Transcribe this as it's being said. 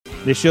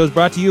This show is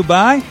brought to you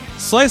by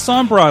Slice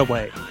on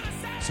Broadway.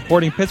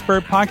 Supporting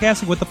Pittsburgh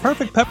podcasting with the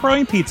perfect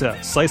pepperoni pizza,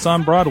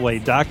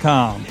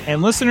 sliceonbroadway.com.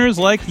 And listeners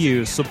like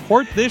you,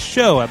 support this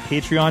show at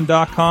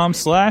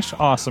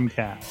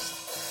patreon.com/awesomecast.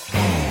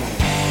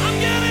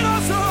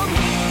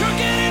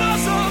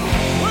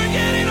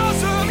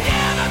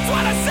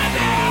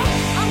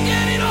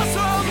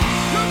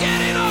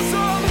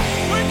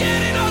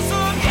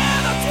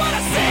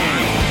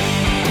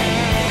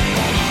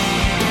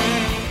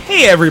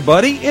 Hey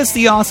everybody, it's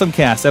the Awesome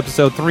Cast,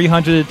 episode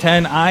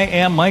 310. I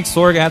am Mike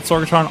Sorg at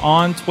Sorgatron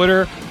on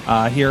Twitter,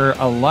 here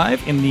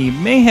live in the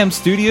Mayhem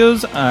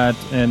Studios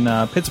in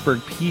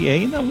Pittsburgh, PA,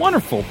 in the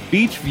wonderful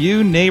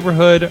Beachview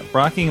neighborhood,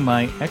 rocking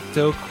my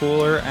Ecto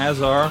Cooler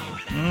as our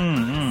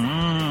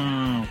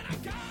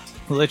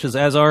delicious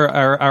as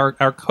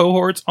our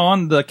cohorts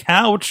on the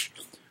couch,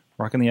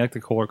 rocking the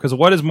Ecto Cooler. Because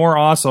what is more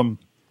awesome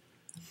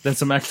than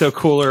some Ecto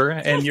Cooler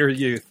and your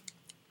youth?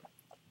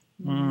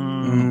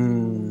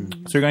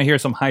 So you're going to hear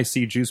some high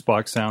C juice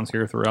box sounds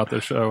here throughout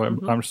the show.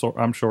 I'm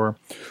sure.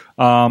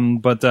 No,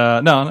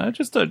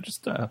 just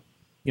a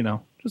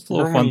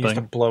little fun thing. Used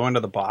to blow into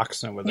the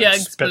box and it would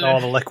spit all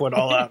the liquid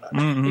all out.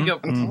 You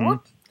go.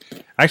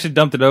 I actually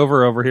dumped it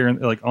over here,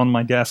 like on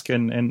my desk,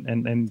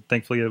 and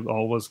thankfully it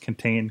all was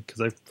contained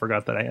because I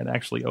forgot that I had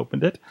actually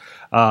opened it.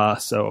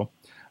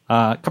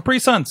 Capri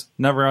Suns,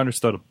 never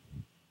understood them.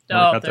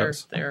 Oh,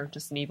 they're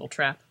just an evil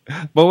trap.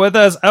 But with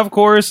us, of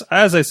course,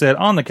 as I said,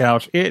 on the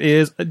couch, it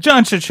is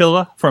John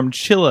Chichilla from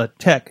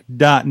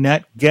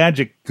chillatech.net,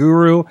 gadget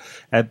guru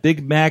at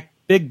Big Bank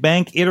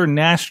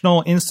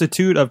International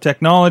Institute of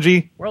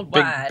Technology.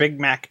 Worldwide. Big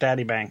Mac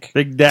Daddy Bank.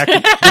 Big Dac.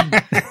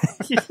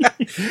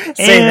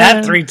 Say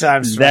that 3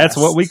 times fast. That's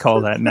what we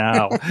call that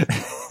now.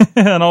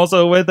 And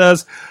also with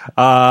us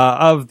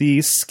of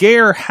the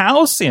Scare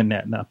House in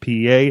Etna,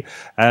 PA,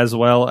 as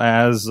well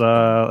as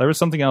there was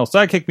something else.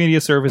 Sidekick Media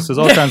Services,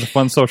 all kinds of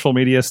fun social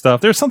media stuff.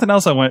 There's something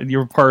else you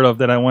were part of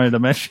that I wanted to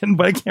mention,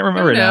 but I can't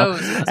remember it now.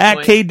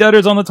 At Kate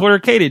Dudders on the Twitter.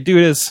 Katie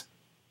Dudas.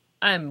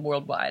 I'm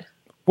worldwide.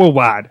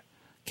 Worldwide.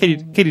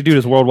 Katie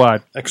Dudas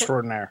worldwide.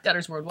 Extraordinaire.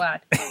 Dudders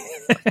worldwide.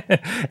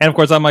 And of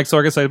course, I'm Mike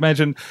Sorgas. I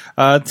mentioned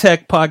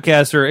tech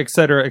podcaster, et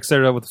cetera,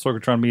 with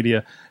Sorgatron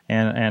Media,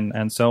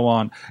 and so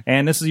on.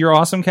 And this is your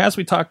awesome cast.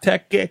 We talk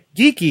tech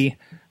geeky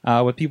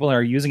with people that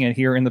are using it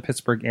here in the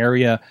Pittsburgh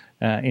area.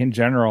 In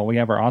general, we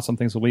have our awesome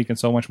things of the week and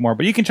so much more.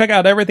 But you can check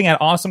out everything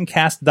at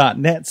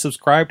awesomecast.net.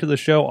 Subscribe to the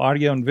show,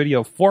 audio and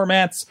video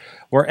formats,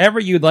 wherever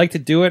you'd like to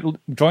do it.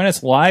 Join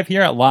us live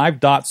here at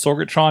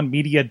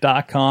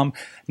live.sorgatronmedia.com.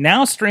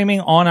 Now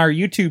streaming on our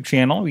YouTube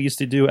channel. We used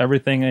to do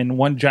everything in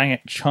one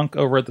giant chunk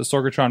over at the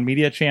Sorgatron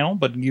Media channel,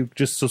 but you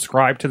just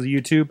subscribe to the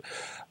YouTube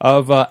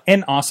of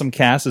an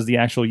Awesomecast is the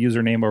actual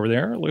username over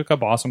there. Look up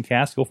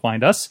Awesomecast, you'll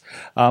find us.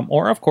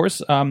 Or, of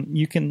course,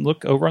 you can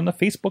look over on the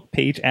Facebook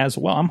page as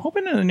well. I'm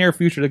hoping in the near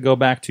future to go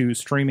back to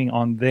streaming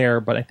on there,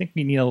 but I think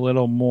we need a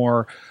little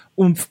more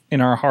oomph in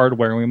our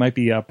hardware. We might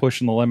be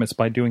pushing the limits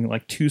by doing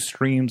like 2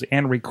 streams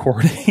and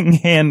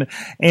recording and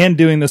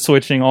doing the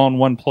switching all in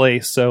one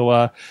place.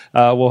 So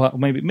we'll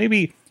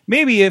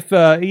maybe if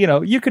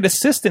you could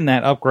assist in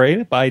that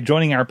upgrade by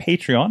joining our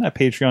Patreon at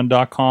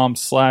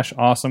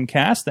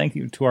patreon.com/awesomecast. Thank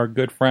you to our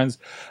good friends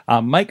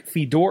Mike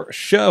Fedor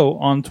Show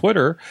on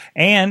Twitter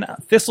and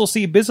Thistle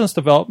Sea Business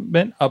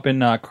Development up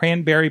in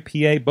Cranberry,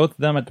 PA. Both of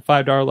them at the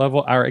 $5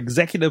 level. Our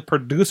executive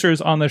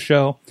producers on the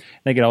show.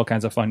 They get all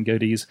kinds of fun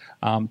goodies.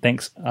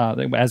 Thanks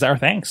as our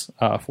thanks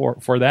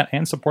for that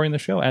and supporting the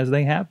show as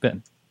they have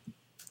been.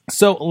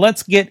 So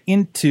let's get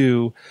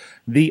into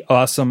the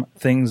awesome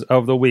things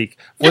of the week,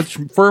 which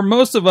for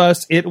most of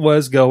us, it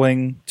was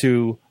going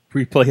to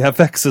Replay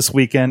FX this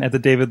weekend at the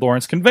David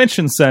Lawrence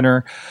Convention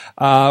Center,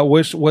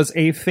 which was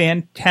a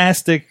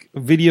fantastic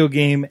video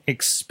game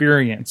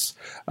experience.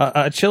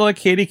 Chilla,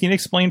 Katie, can you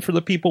explain for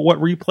the people what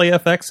Replay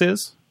FX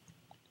is?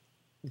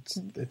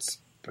 It's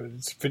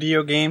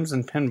video games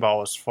and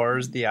pinball as far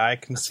as the eye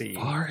can see.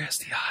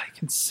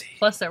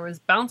 Plus there was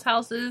bounce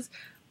houses,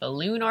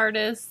 balloon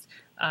artists.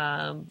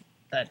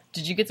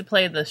 Did you get to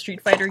play the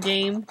Street Fighter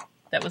game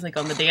that was like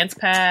on the dance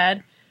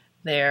pad?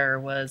 There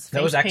was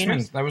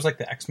X-Men. That was like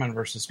the X-Men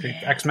versus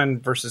X-Men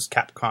versus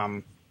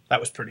Capcom.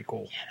 That was pretty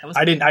cool. Yeah, that was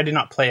I did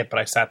not play it, but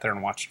I sat there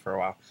and watched it for a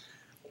while.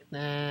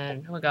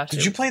 Oh my gosh!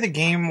 Did you play the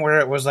game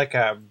where it was like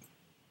a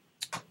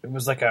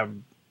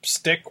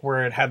stick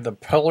where it had the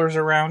pillars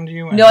around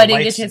you? And no, I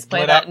didn't get a chance to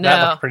play that. No,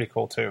 that looked pretty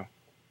cool too.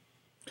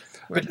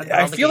 But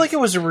I feel like it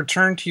was a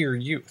return to your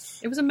youth.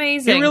 It was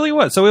amazing. It really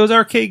was. So it was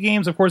arcade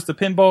games, of course, the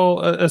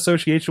Pinball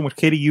Association, which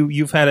Katie,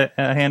 you've had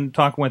a hand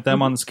talking with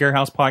them on the Scare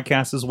House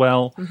podcast as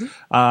well.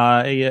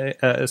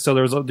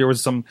 So there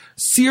was some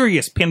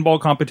serious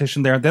pinball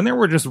competition there. Then there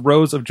were just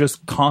rows of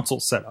just console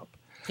setup.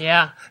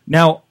 Yeah.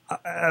 Now,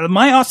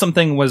 my awesome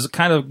thing was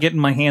kind of getting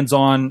my hands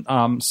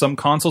on some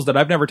consoles that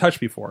I've never touched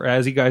before.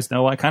 As you guys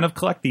know, I kind of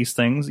collect these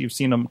things. You've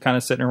seen them kind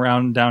of sitting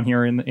around down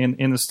here in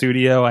the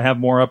studio. I have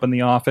more up in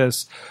the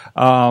office.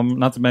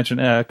 Not to mention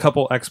a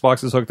couple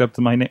Xboxes hooked up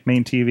to my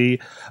main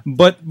TV.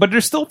 But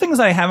there's still things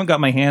I haven't got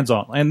my hands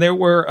on. And there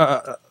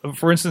were,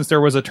 for instance,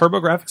 there was a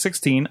TurboGrafx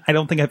 16. I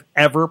don't think I've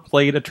ever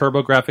played a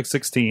TurboGrafx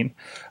 16.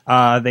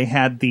 They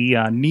had the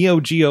Neo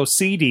Geo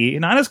CD.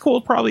 Not as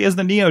cool probably as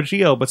the Neo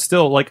Geo, but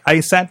still, like, I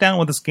sat down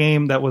with this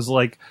game that was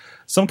like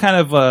some kind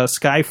of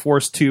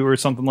Skyforce 2 or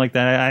something like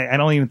that. I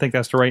don't even think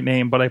that's the right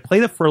name, but I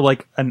played it for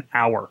like an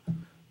hour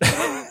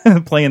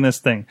playing this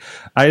thing.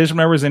 I just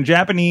remember it was in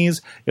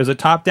Japanese. It was a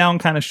top-down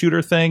kind of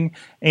shooter thing,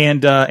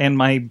 and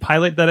my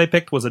pilot that I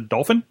picked was a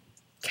dolphin.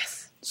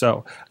 Yes.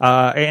 So,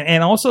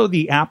 and also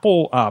the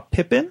Apple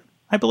Pippin,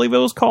 I believe it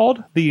was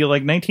called, the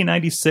like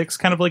 1996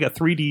 kind of like a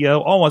 3DO.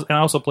 Almost, and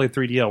I also played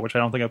 3DO, which I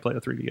don't think I played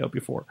a 3DO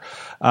before.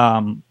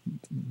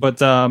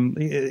 But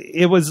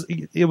it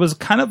was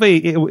kind of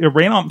it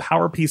ran on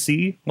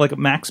PowerPC like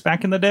Macs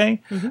back in the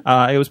day.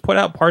 Mm-hmm. It was put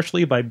out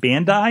partially by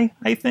Bandai,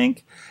 I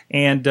think,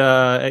 and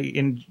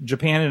in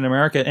Japan and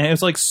America, and it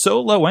was like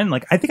so low end.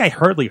 Like I think I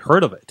hardly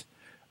heard of it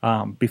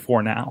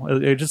before now.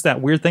 It was just that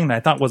weird thing that I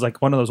thought was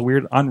like one of those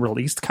weird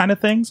unreleased kind of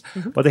things.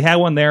 Mm-hmm. But they had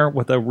one there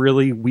with a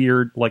really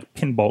weird like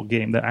pinball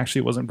game that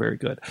actually wasn't very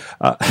good.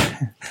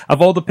 Of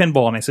all the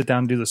pinball, and I sit down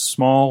and do this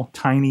small,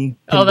 tiny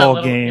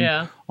pinball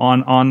game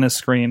on this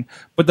screen.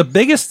 But the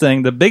biggest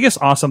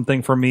awesome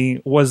thing for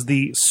me was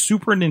the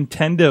Super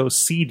Nintendo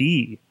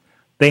CD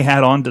they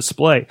had on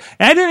display.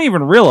 And I didn't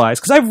even realize,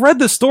 because I've read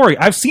the story,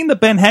 I've seen the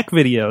Ben Heck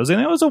videos,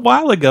 and it was a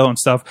while ago and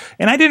stuff,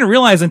 and I didn't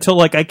realize until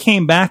like I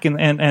came back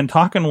and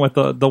talking with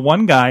the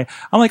one guy,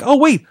 I'm like, oh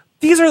wait,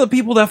 these are the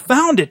people that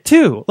found it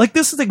too. Like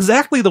this is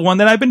exactly the one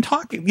that I've been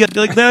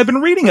that I've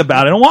been reading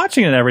about and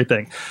watching and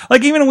everything.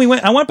 Like even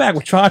when I went back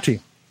with Chachi.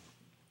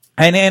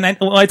 And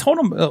I told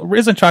him,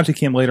 Riz and Chachi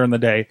came later in the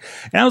day,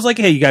 and I was like,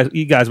 hey, you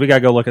guys, we gotta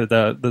go look at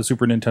the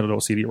Super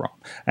Nintendo CD-ROM.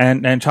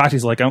 And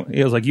Chachi's like,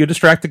 it was like, you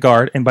distract the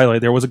guard, and by the way,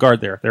 there was a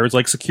guard there. There was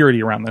like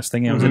security around this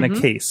thing, and it was in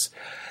a case.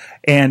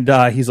 And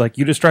he's like,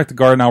 you distract the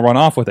guard and I'll run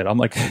off with it. I'm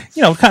like,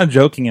 kind of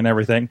joking and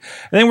everything.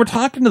 And then we're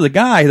talking to the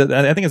guy that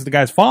I think it's the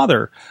guy's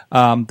father,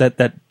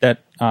 that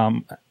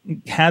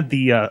had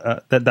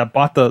that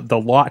bought the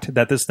lot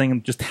that this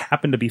thing just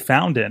happened to be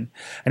found in.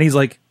 And he's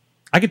like,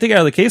 I can take it out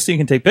of the case so you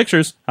can take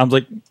pictures. I'm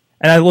like,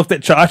 and I looked at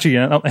Chachi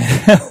and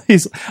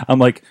I'm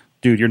like,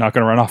 dude, you're not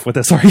going to run off with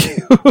this, are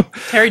you?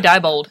 Terry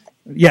Diebold.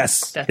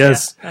 Yes,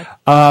 yes.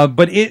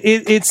 But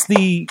it's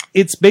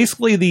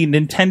basically the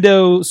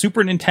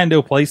Super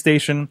Nintendo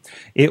PlayStation.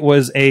 It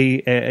was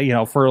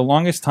for the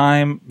longest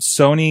time,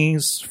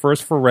 Sony's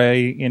first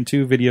foray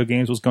into video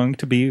games was going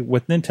to be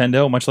with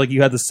Nintendo, much like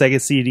you had the Sega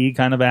CD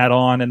kind of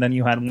add-on, and then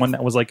you had one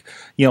that was like,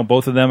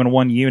 both of them in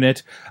one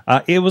unit.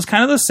 It was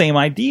kind of the same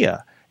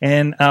idea.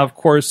 And, of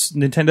course,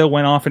 Nintendo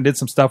went off and did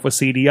some stuff with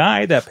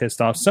CDI that pissed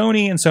off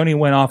Sony, and Sony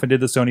went off and did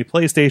the Sony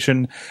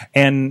PlayStation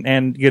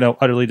and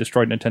utterly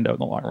destroyed Nintendo in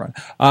the long run.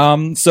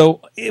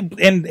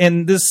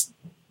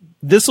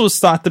 This was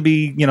thought to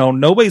be,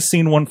 nobody's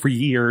seen one for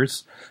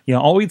years.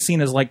 All we'd seen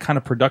is like kind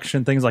of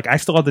production things. Like I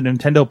still have the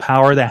Nintendo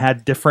Power that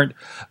had different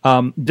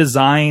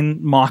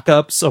design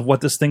mock-ups of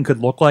what this thing could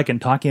look like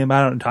and talking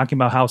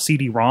about how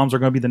CD-ROMs are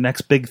going to be the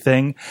next big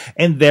thing.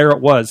 And there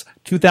it was,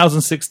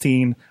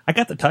 2016. I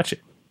got to touch it.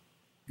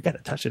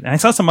 And I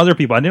saw some other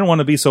people. I didn't want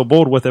to be so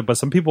bold with it, but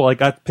some people like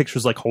got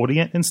pictures like holding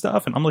it and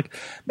stuff. And I'm like,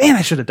 man,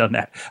 I should have done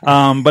that.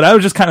 But I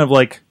was just kind of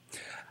like,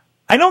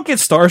 I don't get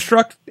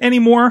starstruck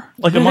anymore,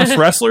 like amongst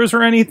wrestlers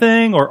or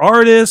anything, or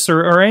artists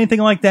or anything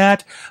like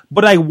that.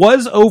 But I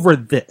was over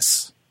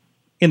this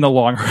in the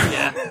long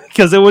run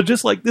because it was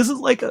just like, this is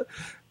like a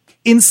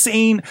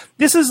insane.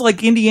 This is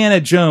like Indiana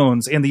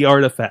Jones and the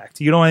Artifact.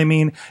 You know what I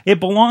mean?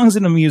 It belongs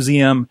in a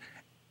museum.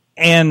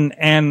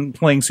 And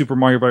playing Super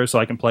Mario Bros. So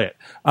I can play it,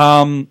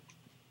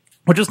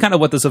 which is kind of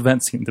what this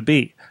event seemed to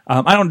be.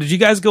 Did you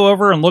guys go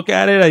over and look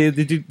at it?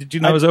 Did you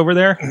know it was over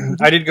there?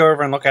 I did go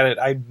over and look at it.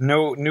 I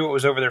knew it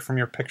was over there from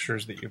your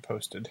pictures that you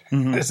posted.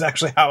 Mm-hmm. That's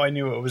actually how I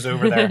knew it was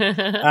over there.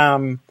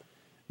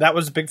 That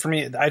was big for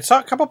me. I saw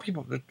a couple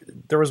people.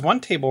 There was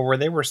one table where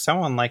they were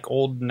selling like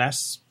old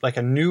NES, like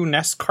a new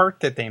NES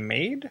cart that they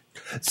made.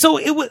 So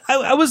it was.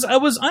 I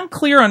was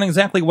unclear on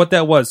exactly what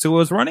that was. So it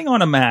was running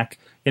on a Mac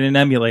in an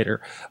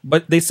emulator,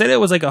 but they said it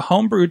was like a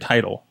homebrew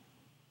title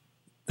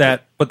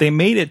but they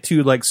made it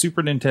to like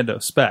Super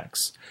Nintendo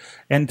specs.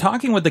 And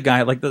talking with the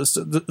guy, like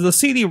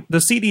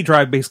the CD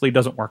drive basically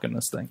doesn't work in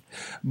this thing,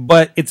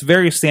 but it's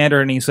very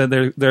standard. And he said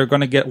they're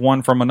going to get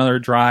one from another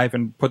drive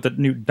and put the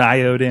new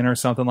diode in or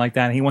something like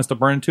that. And he wants to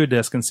burn it to a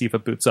disk and see if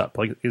it boots up.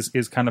 Like is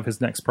kind of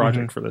his next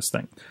project for this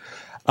thing.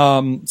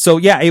 So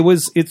yeah, they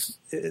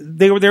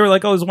were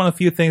like, oh, it's one of the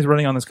few things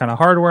running on this kind of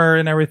hardware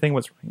and everything.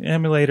 What's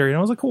emulator? You know,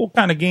 it was a cool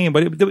kind of game,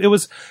 but it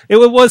was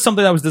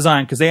something that was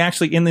designed because they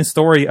actually in the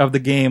story of the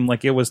game,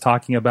 like it was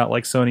talking about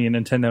like Sony and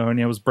Nintendo, and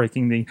it was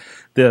breaking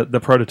the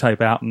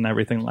prototype out and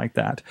everything like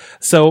that.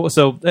 So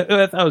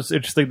that was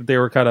interesting that they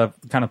were kind of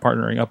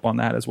partnering up on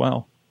that as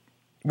well.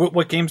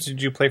 What games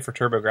did you play for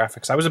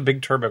TurboGrafx? I was a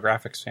big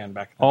TurboGrafx fan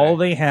back then. All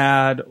they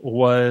had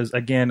was,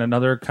 again,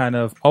 another kind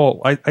of...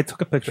 Oh, I took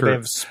a picture. They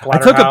have I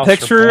took a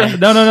picture.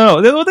 No.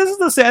 This is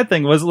the sad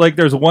thing. Was like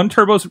there's one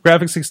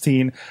TurboGrafx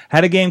 16,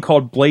 had a game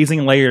called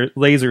Blazing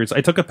Lasers. I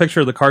took a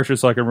picture of the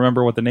cartridge so I could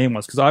remember what the name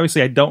was, because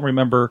obviously I don't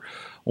remember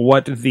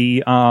what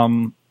the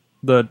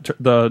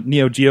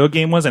Neo Geo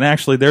game was, and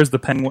actually there's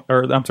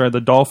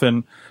the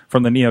dolphin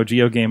from the Neo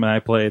Geo game that I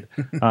played.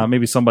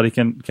 Maybe somebody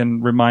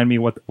can remind me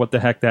what the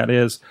heck that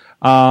is.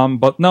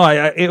 But no,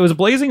 it was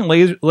Blazing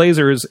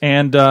Lasers,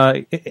 and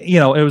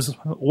it was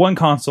one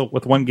console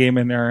with one game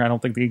in there. I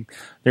don't think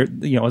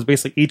it was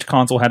basically each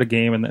console had a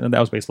game, and that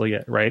was basically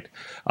it, right?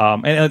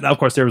 And of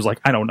course there was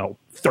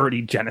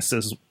 30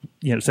 Genesis,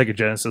 Sega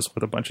Genesis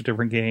with a bunch of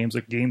different games,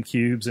 like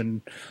GameCubes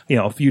and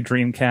a few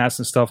Dreamcasts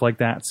and stuff like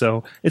that.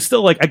 So it's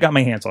still I got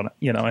my hands on it,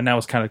 and that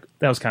was kind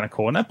of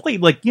cool. And I played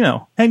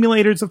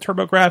emulators of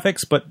TurboGrafx,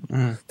 but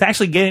to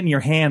actually get it in your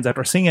hands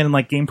after seeing it in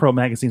GamePro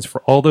magazines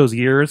for all those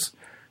years,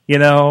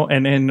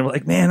 and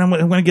like, man,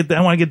 I want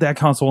to get that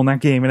console and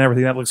that game and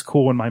everything. That looks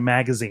cool in my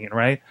magazine,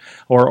 right?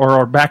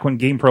 Or back when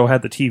GamePro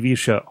had the TV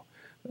show.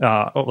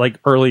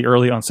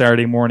 Early on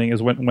Saturday morning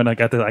is when I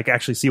got to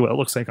actually see what it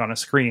looks like on a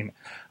screen.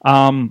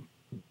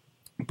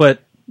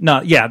 But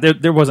no, yeah,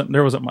 there wasn't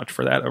much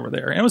for that over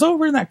there. And it was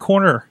over in that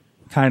corner,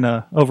 kind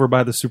of over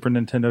by the Super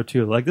Nintendo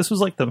too. This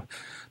was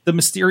the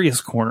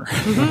mysterious corner.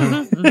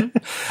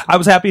 I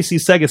was happy to see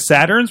Sega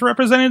Saturn's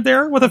represented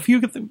there with a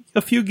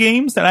few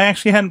games that I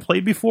actually hadn't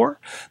played before.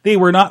 They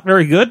were not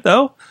very good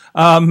though.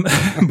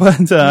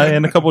 But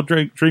and a couple of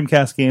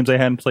Dreamcast games I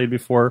hadn't played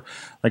before,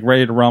 like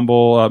Ready to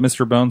Rumble,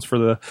 Mr. Bones for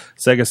the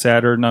Sega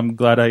Saturn. I'm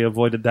glad I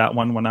avoided that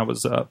one when I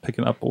was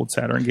picking up old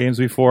Saturn games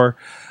before.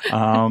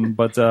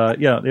 But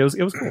it was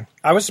cool.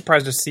 I was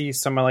surprised to see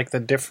some of the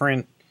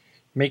different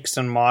makes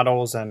and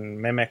models and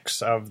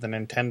mimics of the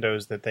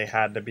Nintendos that they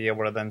had to be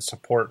able to then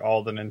support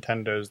all the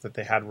Nintendos that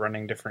they had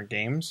running different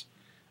games.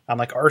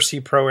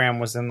 RC Pro-Am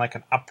was in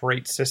an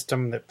upright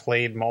system that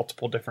played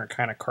multiple different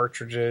kind of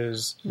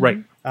cartridges.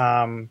 Right.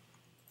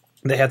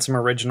 They had some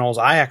originals.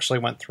 I actually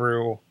went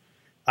through...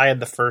 I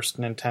had the first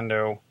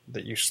Nintendo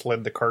that you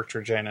slid the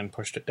cartridge in and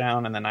pushed it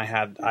down, and then I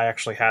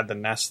actually had the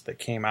NES that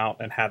came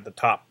out and had the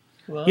top...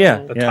 Whoa.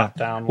 Top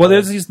down. Well,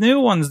 there's these new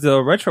ones,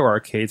 the retro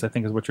arcades, I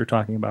think is what you're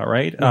talking about,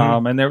 right?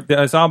 Mm-hmm. And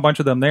I saw a bunch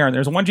of them there, and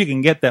there's ones you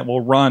can get that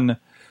will run,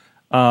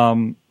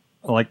 again,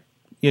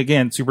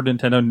 Super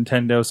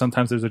Nintendo.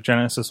 Sometimes there's a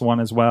Genesis one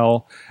as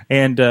well,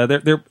 and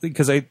they're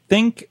because I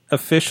think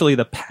officially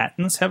the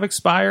patents have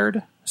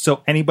expired,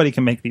 so anybody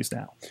can make these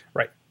now,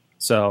 right?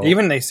 So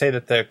even they say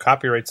that the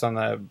copyrights on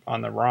the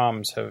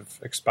ROMs have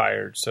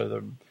expired,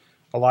 so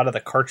a lot of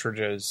the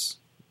cartridges.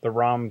 The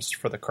ROMs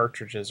for the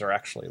cartridges are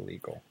actually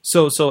legal.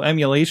 So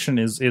emulation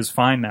is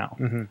fine now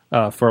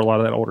for a lot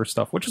of that older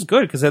stuff, which is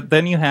good because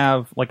then you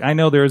have I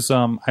know there's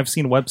I've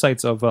seen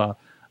websites of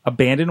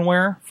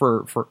abandonware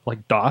for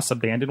DOS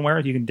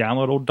abandonware. You can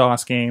download old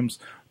DOS games,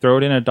 throw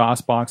it in a DOS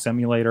box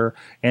emulator,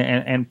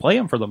 and play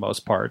them for the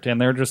most part.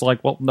 And they're just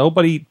well,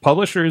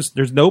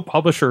 there's no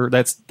publisher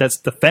that's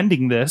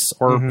defending this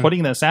or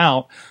putting this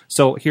out.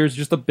 So here's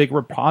just a big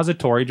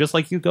repository. Just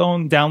like you go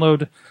and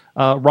download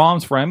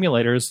ROMs for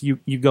emulators,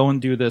 you go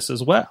and do this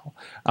as well.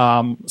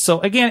 So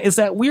again, it's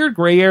that weird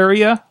gray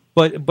area,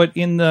 but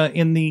in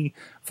the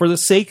for the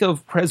sake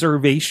of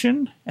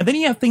preservation. And then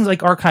you have things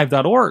like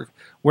archive.org,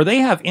 where they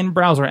have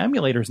in-browser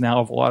emulators now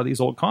of a lot of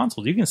these old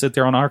consoles. You can sit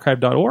there on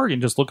archive.org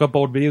and just look up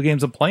old video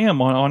games and play them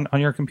on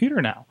your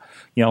computer now.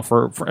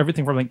 For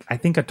everything from I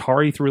think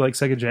Atari through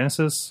Sega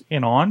Genesis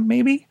and on,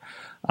 maybe.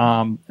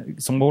 Some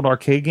old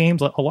arcade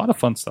games, a lot of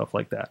fun stuff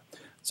like that.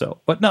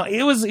 So, but no,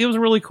 it was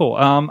really cool.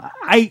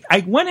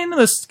 I went into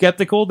this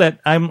skeptical that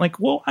I'm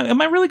well,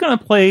 am I really going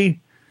to play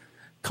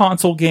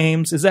console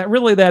games? Is that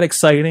really that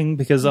exciting?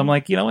 Because I'm I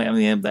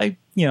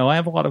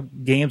have a lot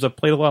of games. I've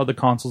played a lot of the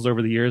consoles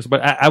over the years, but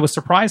I was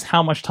surprised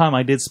how much time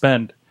I did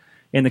spend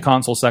in the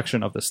console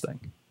section of this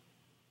thing.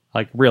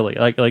 Really,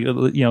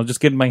 just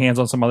getting my hands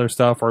on some other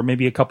stuff, or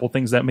maybe a couple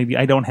things that maybe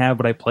I don't have,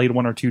 but I played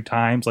one or two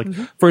times.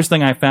 First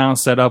thing I found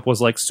set up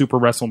was Super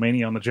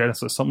WrestleMania on the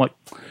Genesis. So I'm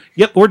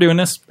yep, we're doing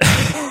this.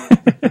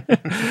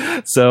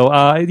 So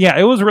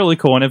it was really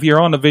cool. And if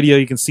you're on the video,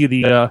 you can see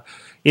the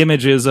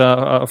images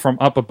from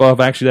up above.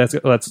 Actually,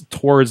 that's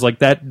towards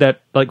that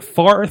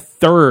far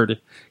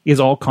third is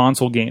all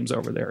console games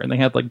over there, and they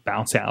had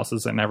bounce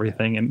houses and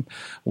everything, and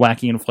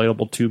wacky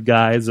inflatable tube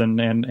guys,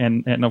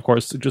 and of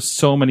course just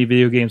so many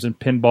video games and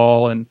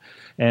pinball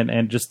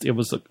and just it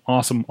was an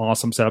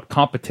awesome setup.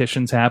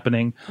 Competitions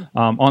happening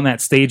on that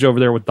stage over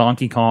there with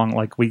Donkey Kong.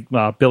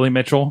 Billy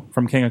Mitchell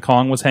from King of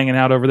Kong was hanging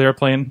out over there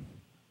playing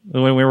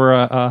when we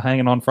were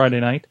hanging on Friday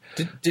night.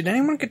 Did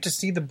anyone get to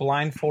see the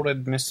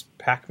blindfolded Miss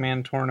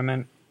Pac-Man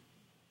tournament?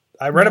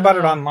 I read about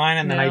it online,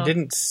 and then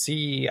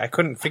I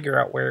couldn't figure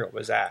out where it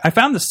was at. I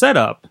found the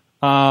setup,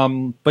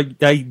 but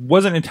I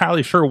wasn't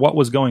entirely sure what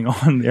was going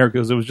on there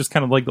because it was just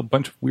kind of like a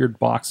bunch of weird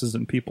boxes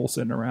and people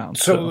sitting around.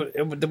 So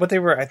what they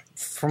were,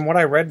 from what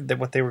I read, that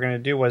what they were going to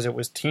do was it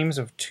was teams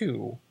of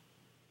 2.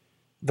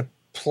 The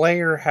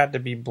player had to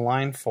be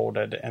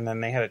blindfolded, and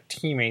then they had a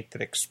teammate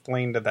that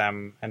explained to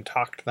them and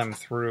talked them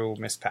through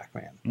Miss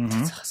Pac-Man.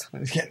 That's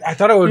awesome. I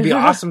thought it would be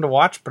awesome to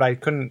watch, but I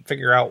couldn't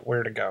figure out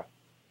where to go.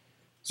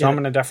 So I'm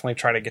going to definitely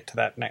try to get to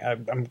that.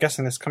 I'm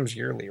guessing this comes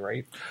yearly,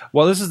 right?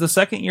 Well, this is the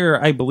second year,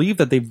 I believe,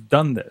 that they've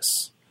done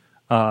this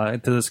to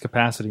this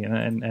capacity,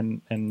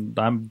 and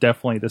I'm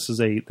definitely this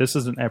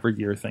is an every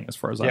year thing as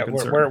far as I'm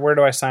concerned. Where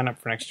do I sign up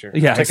for next year?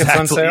 Yeah, tickets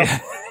exactly. on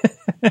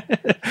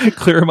sale.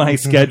 Clear my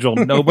schedule.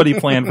 Nobody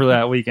planned for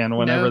that weekend,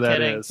 whenever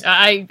that is.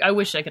 I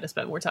wish I could have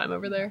spent more time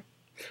over there.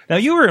 Now,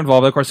 you were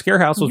involved. Of course,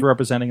 Scarehouse was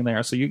representing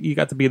there, so you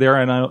got to be there.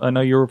 And I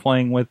know you were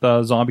playing with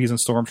zombies and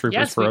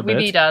stormtroopers for a bit.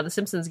 We beat the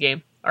Simpsons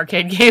game,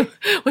 arcade game,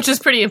 which is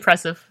pretty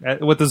impressive.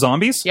 With the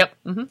zombies? Yep.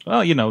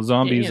 Mm-hmm. Well,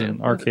 zombies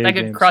and arcade games. I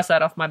could cross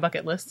that off my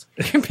bucket list.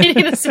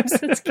 Beating the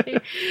Simpsons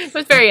game. It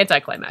was very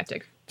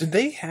anticlimactic. Did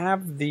they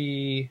have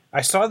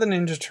I saw the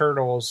Ninja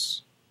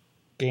Turtles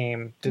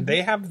game. Did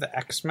they have the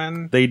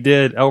X-Men? They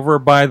did, over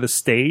by the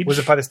stage. Was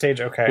it by the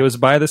stage? Okay. It was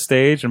by the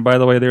stage, and by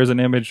the way, there's an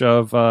image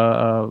of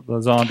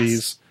the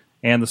zombies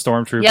and the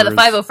stormtroopers. Yeah, the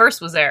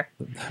 501st was there.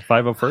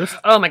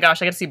 501st? Oh my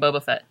gosh, I got to see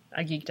Boba Fett.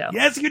 I geeked out.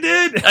 Yes, you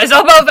did! I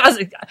saw Boba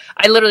Fett.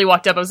 I literally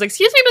walked up. I was like,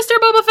 excuse me, Mr.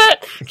 Boba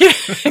Fett.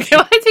 Can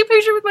I take a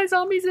picture with my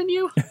zombies and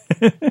you?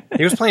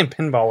 He was playing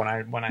pinball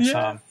when I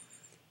saw him.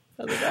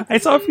 I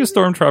saw a few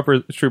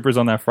stormtroopers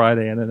on that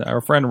Friday, and then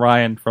our friend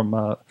Ryan from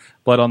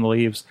Blood on the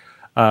Leaves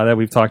that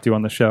we've talked to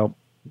on the show,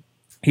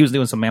 he was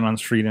doing some man on the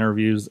street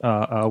interviews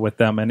with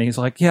them, and he's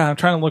like, "Yeah, I'm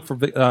trying to look for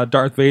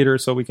Darth Vader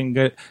so we can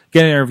get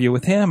an interview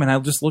with him." And I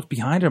just looked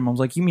behind him. I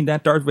was like, "You mean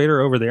that Darth Vader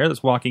over there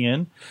that's walking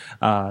in?"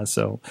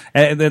 So,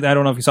 and then, I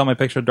don't know if you saw my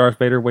picture of Darth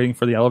Vader waiting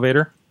for the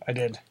elevator. I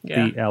did.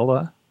 Yeah. The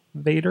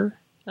elevator.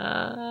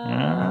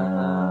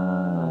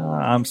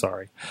 I'm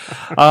sorry.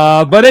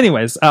 But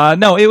anyways,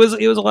 no, it was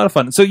a lot of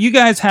fun. So you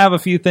guys have a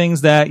few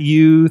things that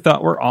you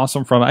thought were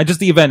awesome from it. Just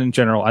the event in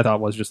general, I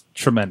thought was just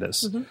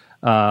tremendous. Mm-hmm.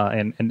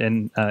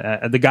 And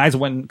the guys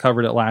went and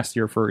covered it last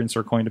year for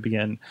Insert Coin to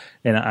Begin,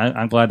 and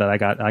I'm glad that I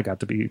got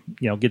to be,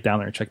 get down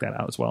there and check that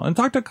out as well, and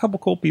talk to a couple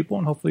cool people,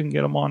 and hopefully we can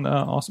get them on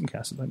Awesome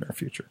Cast in the near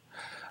future.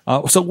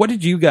 So what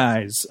did you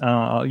guys?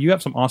 You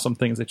have some awesome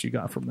things that you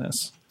got from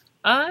this.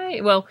 I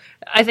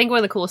think one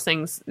of the coolest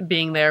things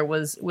being there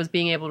was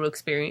being able to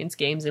experience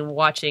games and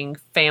watching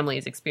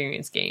families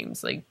experience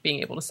games, like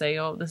being able to say,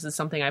 oh, this is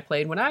something I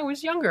played when I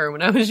was younger,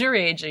 when I was your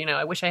age.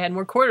 I wish I had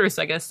more quarters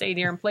so I could have stayed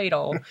here and played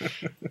all.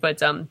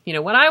 But,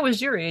 when I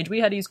was your age,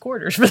 we had to use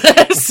quarters for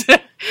this.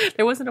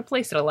 There wasn't a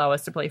place that allowed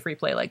us to play free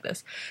play like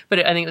this. But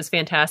I think it was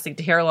fantastic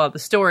to hear a lot of the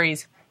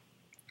stories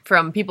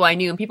from people I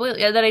knew and people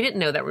that I didn't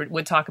know that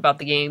would talk about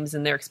the games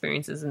and their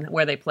experiences and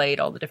where they played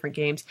all the different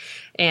games.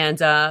 And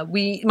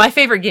my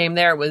favorite game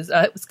there was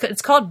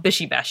it's called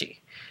Bishi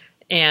Bashi.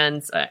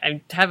 And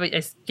I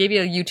gave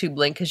you a YouTube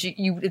link because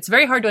it's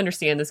very hard to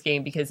understand this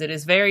game because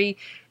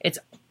it's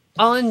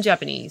all in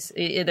Japanese.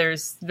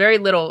 There's very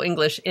little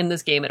English in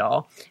this game at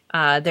all.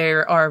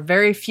 There are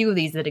very few of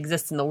these that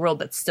exist in the world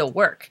that still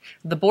work.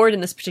 The board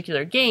in this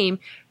particular game,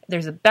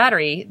 there's a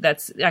battery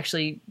that's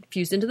actually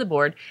fused into the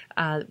board,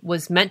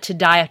 was meant to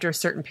die after a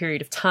certain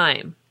period of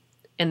time.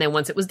 And then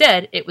once it was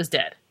dead, it was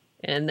dead.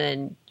 And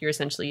then you're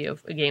essentially a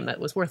game that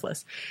was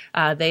worthless.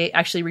 They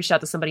actually reached out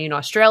to somebody in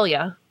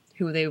Australia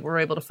who they were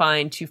able to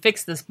find to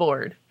fix this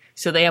board.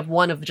 So they have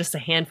one of just a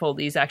handful of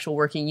these actual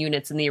working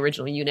units in the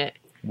original unit.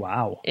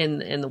 Wow.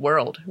 In the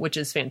world, which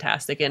is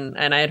fantastic. And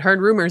I had heard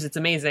rumors it's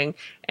amazing.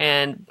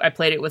 And I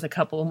played it with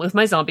with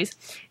my zombies.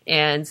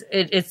 And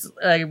it's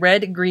a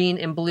red, green,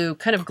 and blue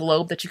kind of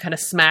globe that you kind of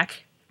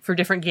smack for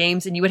different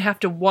games. And you would have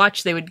to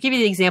watch. They would give you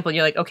the example. And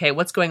you're like, okay,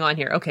 what's going on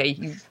here?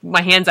 Okay,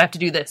 my hands, I have to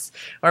do this.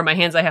 Or my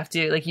hands, I have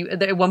to,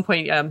 at one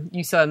point,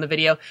 you saw in the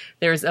video,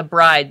 there's a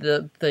bride.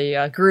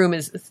 The groom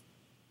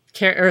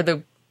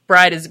the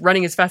bride is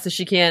running as fast as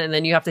she can, and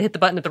then you have to hit the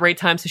button at the right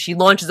time so she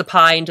launches a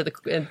pie into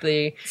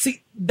the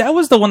See, that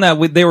was the one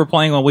that they were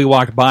playing when we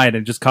walked by, and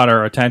it just caught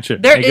our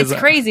attention. It's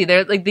crazy.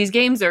 These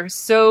games are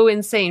so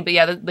insane. But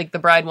yeah, the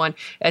bride one,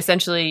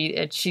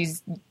 essentially,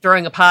 she's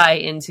throwing a pie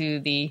into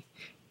the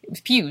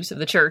pews of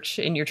the church,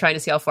 and you're trying to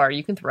see how far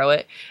you can throw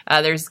it.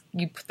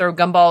 You throw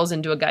gumballs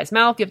into a guy's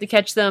mouth. You have to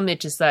catch them.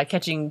 It's just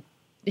catching.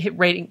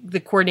 Rating the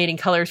coordinating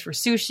colors for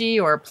sushi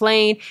or a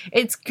plane.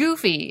 It's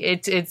goofy.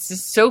 It's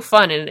just so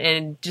fun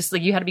and just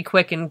like you had to be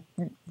quick and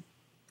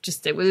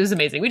just it was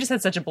amazing. We just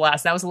had such a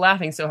blast. I was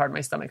laughing so hard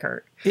my stomach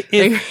hurt.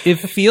 It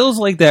feels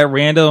like that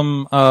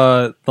random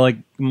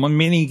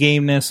mini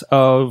gameness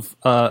of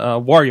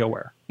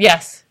WarioWare.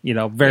 Yes.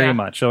 Very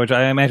much. So which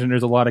I imagine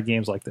there's a lot of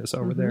games like this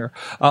over there.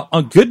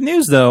 Good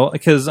news, though,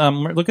 because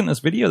I'm looking at this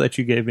video that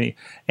you gave me,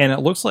 and it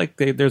looks like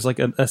there's like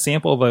a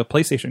sample of a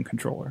PlayStation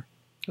controller.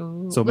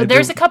 Ooh. So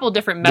there's a couple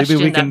different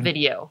messages in that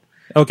video.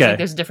 Okay. Like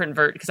there's a different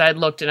because I had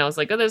looked and I was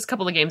like, there's a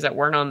couple of games that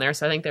weren't on there,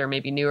 so I think there are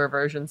maybe newer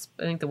versions.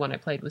 I think the one I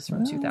played was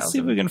from 2000. See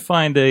if we can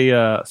find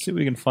a.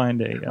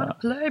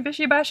 Play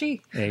Bishi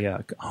Bashi.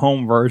 A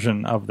home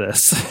version of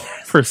this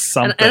for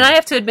something. And I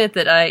have to admit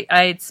that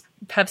I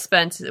have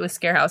spent with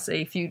Scarehouse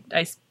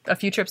a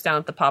few trips down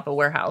at the Papa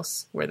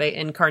Warehouse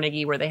in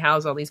Carnegie where they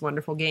house all these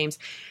wonderful games,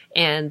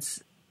 and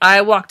I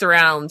walked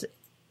around.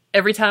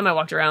 Every time I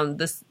walked around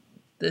this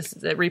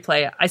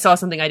replay, I saw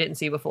something I didn't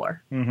see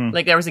before. Mm-hmm.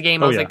 Like there was a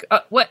game I was like,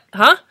 what?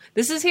 Huh?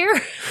 This is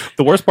here?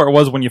 The worst part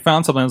was when you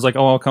found something, I was like,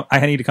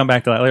 I need to come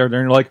back to that later. And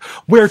you're like,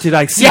 where did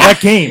I see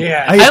that game?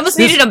 Yeah. I almost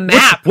needed a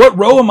map. What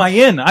row am I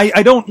in?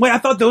 I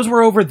thought those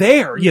were over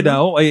there, there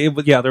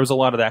was a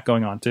lot of that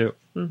going on too.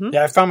 Mm-hmm.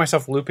 Yeah, I found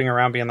myself looping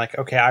around being like,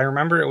 okay, I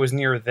remember it was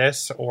near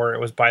this, or it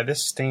was by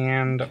this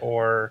stand,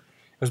 or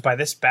it was by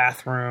this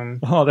bathroom.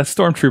 Oh, that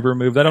Stormtrooper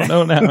moved. I don't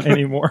know now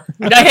anymore.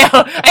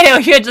 I know.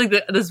 You had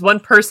like this one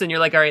person. You're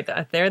like, all right,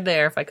 they're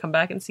there. If I come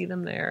back and see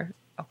them there,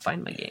 I'll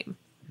find my game.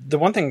 The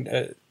one thing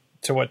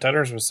to what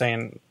Dutters was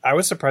saying, I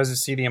was surprised to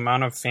see the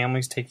amount of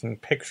families taking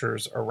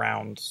pictures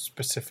around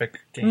specific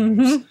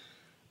games. Mm-hmm.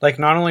 Like,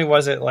 not only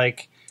was it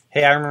like,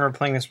 hey, I remember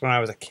playing this when I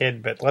was a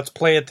kid, but let's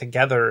play it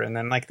together. And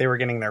then like they were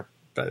getting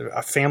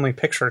a family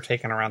picture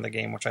taken around the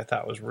game, which I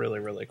thought was really,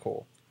 really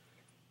cool.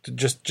 To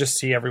just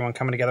see everyone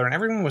coming together, and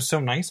everyone was so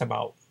nice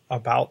about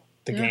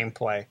the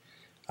gameplay.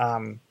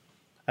 I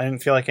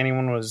didn't feel like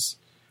anyone was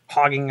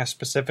hogging a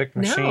specific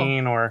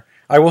machine, or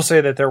I will say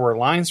that there were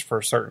lines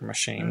for certain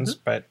machines,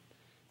 but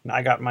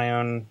I got my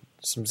own,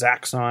 some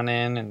Zaxxon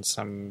in and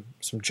some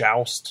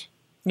Joust.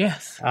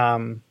 Yes.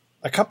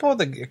 A couple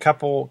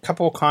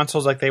of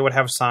consoles, like they would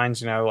have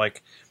signs,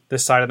 like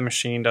this side of the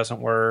machine doesn't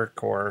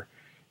work, or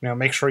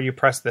make sure you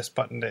press this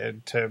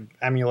button to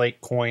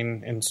emulate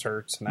coin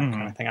inserts and that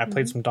kind of thing. I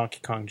played some Donkey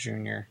Kong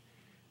Jr.,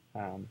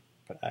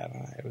 but I don't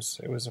know. It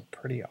was a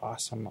pretty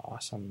awesome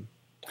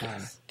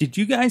time. Did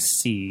you guys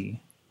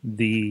see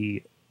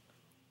the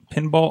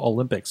Pinball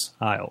Olympics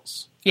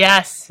aisles?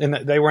 Yes.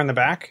 They were in the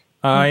back?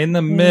 In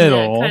the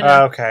middle.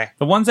 Yeah, okay.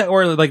 The ones that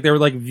were like, they were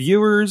like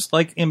viewers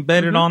like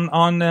embedded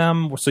on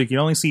them, so you could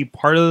only see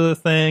part of the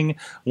thing.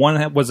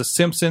 One was a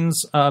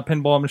Simpsons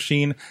pinball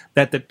machine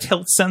that the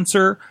tilt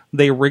sensor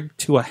they rigged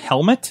to a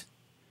helmet,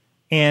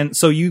 and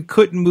so you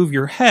couldn't move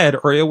your head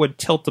or it would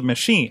tilt the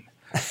machine.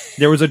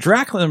 There was a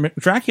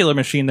Dracula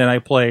machine that I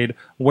played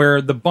where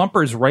the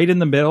bumper's right in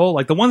the middle,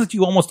 like the ones that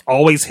you almost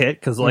always hit,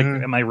 because like,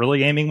 am I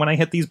really aiming when I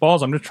hit these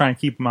balls? I'm just trying to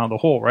keep them out of the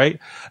hole,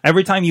 right?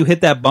 Every time you hit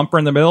that bumper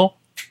in the middle,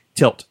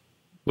 tilt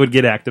would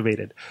get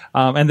activated.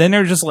 And then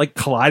there's just like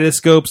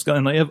kaleidoscopes,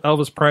 and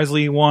Elvis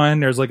Presley one.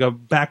 There's like a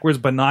backwards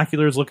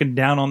binoculars looking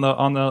down on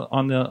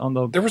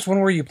the. There was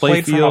one where you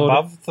played from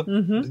above.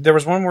 There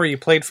was one where you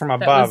played from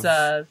above.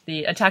 That was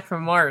the Attack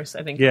from Mars,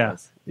 I think. Yeah. It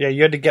was. Yeah,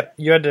 you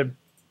had to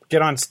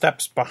get on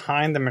steps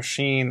behind the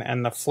machine,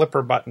 and the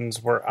flipper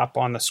buttons were up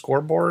on the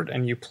scoreboard,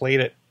 and you played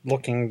it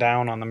looking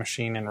down on the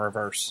machine in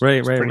reverse.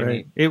 Right.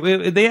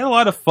 They had a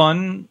lot of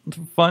fun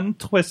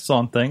twists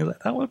on things.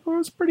 That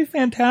was pretty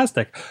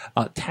fantastic.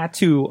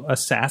 Tattoo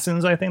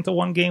Assassins, I think the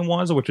one game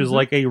was, which is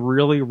like a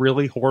really,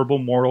 really horrible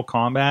Mortal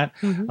Kombat.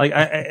 Like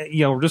I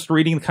just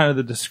reading kind of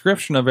the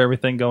description of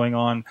everything going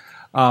on,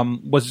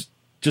 was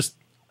just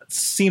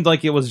seemed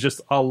like it was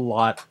just a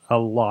lot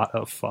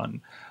of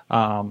fun.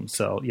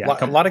 So yeah,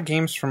 a lot of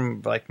games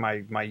from like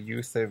my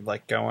youth of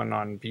like going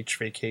on beach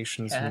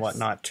vacations and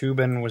whatnot.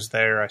 Tubin was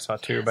there. I saw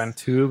Tubin.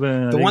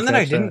 Tubin. The one that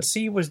I didn't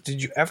see was,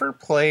 did you ever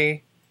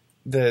play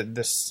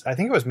this? I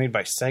think it was made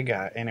by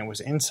Sega, and it was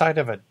inside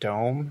of a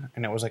dome,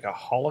 and it was like a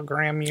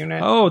hologram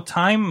unit. Oh,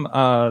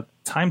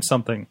 time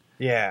something.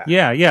 Yeah.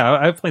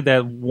 I played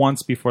that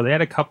once before. They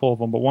had a couple of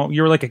them, but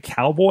you were like a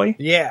cowboy.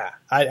 Yeah,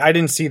 I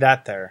didn't see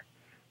that there.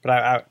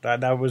 But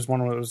that was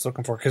one I was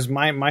looking for, because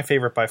my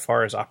favorite by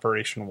far is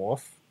Operation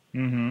Wolf,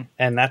 and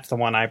that's the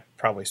one I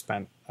probably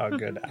spent a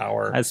good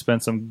hour. I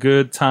spent some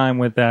good time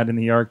with that in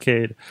the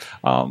arcade.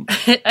 I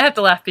have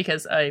to laugh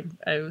because I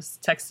was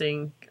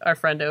texting our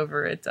friend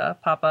over at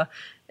Papa,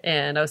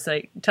 and I was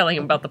like telling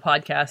him about the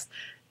podcast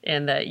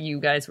and that you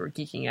guys were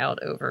geeking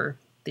out over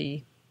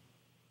the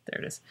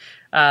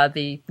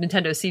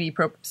Nintendo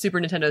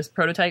Super Nintendo's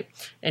prototype,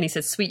 and he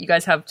said, "Sweet, you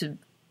guys have to."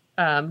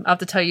 I'll have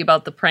to tell you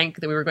about the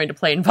prank that we were going to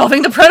play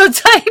involving the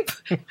prototype.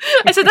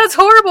 I said, that's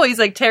horrible. He's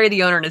like, Terry,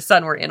 the owner, and his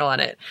son were in on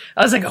it.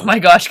 I was like, oh my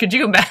gosh, could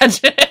you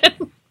imagine?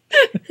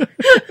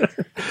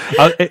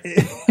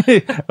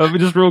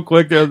 Just real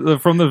quick,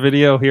 from the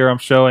video here I'm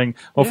showing.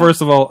 Well,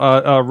 first of all,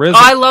 Riz.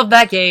 I love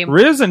that game.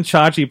 Riz and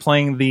Chachi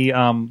playing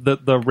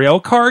the rail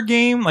car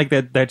game, like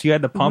that you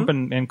had to pump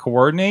and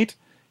coordinate.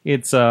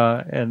 It's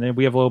and then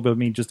we have a little bit of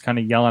me just kind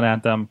of yelling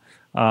at them.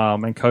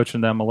 And coaching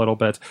them a little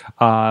bit,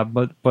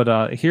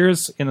 but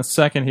here's in a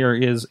second. Here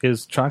is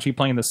Chachi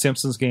playing the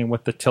Simpsons game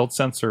with the tilt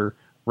sensor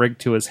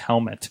rigged to his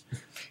helmet.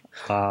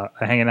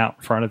 hanging out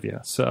in front of you.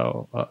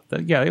 So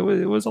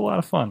it was a lot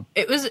of fun.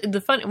 It was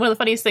one of the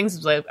funniest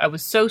things was I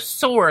was so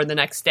sore the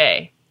next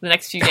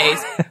few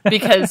days,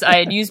 because I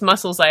had used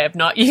muscles I have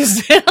not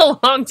used in a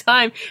long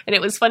time. And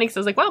it was funny because I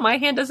was like, wow, my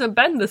hand doesn't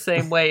bend the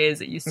same way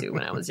as it used to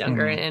when I was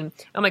younger. And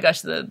oh my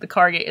gosh, the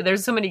card game,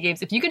 there's so many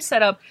games. If you could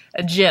set up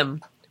a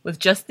gym with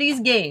just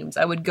these games,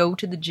 I would go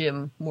to the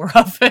gym more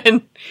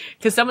often.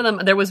 Because some of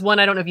them, there was one,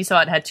 I don't know if you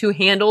saw it, had 2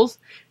 handles,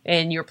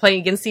 and you were playing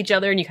against each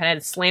other, and you kind of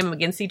had to slam them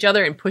against each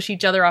other and push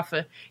each other off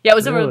it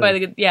was over by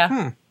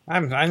the,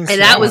 and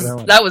that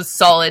was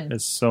solid.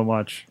 It's so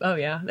much. Oh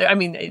yeah, I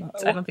mean,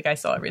 I don't think I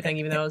saw everything,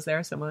 even though I was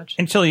there so much.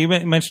 And Chili, you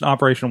mentioned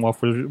Operation Wolf,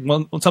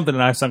 something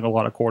that I sunk a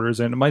lot of quarters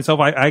in. Myself,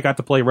 I got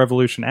to play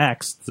Revolution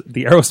X,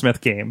 the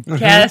Aerosmith game.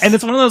 Yes, and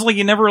it's one of those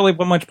you never really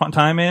put much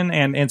time in,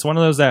 and it's one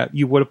of those that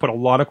you would have put a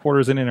lot of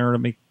quarters in order to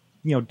make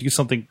do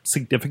something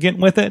significant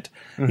with it,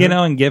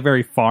 and get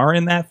very far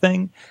in that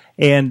thing.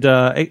 And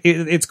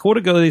it's cool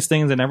to go to these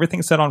things, and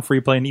everything's set on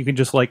free play, and you can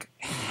just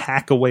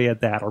hack away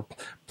at that, or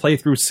play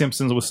through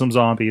Simpsons with some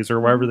zombies, or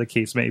whatever the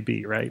case may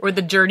be, right? Or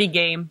the Journey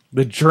game.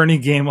 The Journey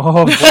game.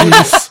 Oh,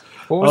 please.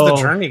 What was the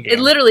Journey game? It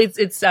literally,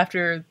 it's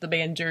after the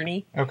band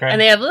Journey. Okay.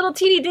 And they have little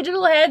teeny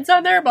digital heads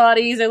on their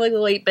bodies. They're like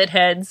little 8-bit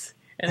heads,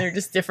 and they're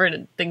just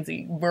different things,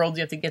 worlds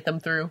you have to get them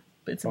through.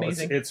 But it's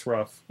amazing. It's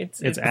rough.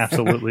 It's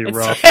absolutely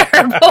rough.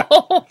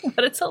 Terrible,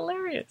 but it's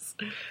hilarious.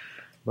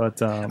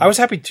 But I was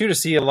happy too to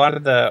see a lot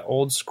of the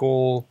old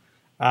school,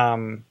 I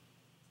don't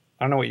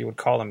know what you would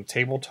call them,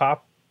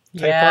 tabletop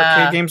type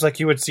arcade games,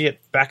 like you would see it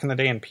back in the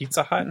day in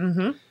Pizza Hut.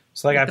 Mm-hmm.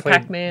 So I played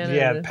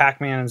Pac-Man,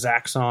 Pac-Man and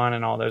Zaxxon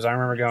and all those. I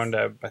remember going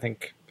to, I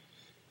think,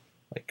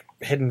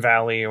 Hidden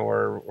Valley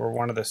or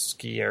one of the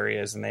ski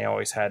areas, and they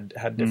always had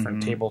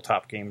different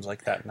tabletop games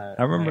like that.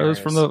 I remember those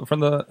from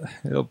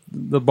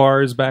the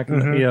bars back in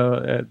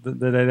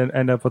that I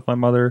end up with my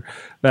mother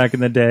back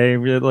in the day.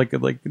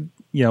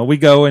 We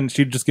go, and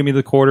she'd just give me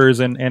the quarters,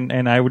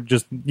 and I would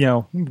just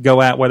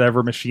go at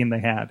whatever machine they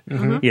had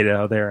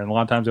there. And a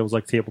lot of times it was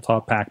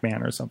tabletop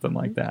Pac-Man or something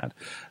like that.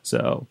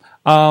 So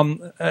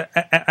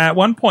at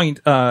one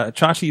point,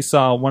 Chachi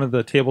saw one of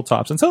the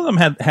tabletops, and some of them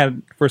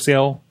had for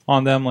sale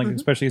on them,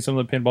 especially some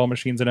of the pinball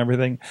machines and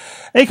everything.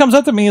 And he comes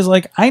up to me, is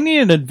like, I need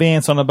an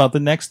advance on about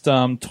the next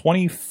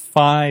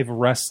 25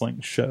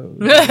 wrestling shows.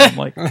 I'm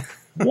like,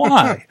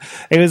 why?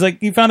 It was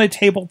he found a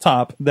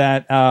tabletop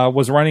that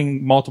was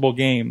running multiple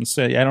games.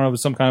 I don't know, it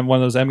was some kind of one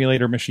of those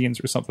emulator machines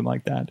or something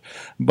like that.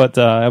 But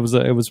it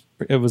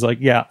was like,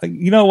 yeah,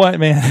 you know what,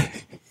 man?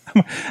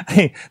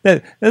 Hey,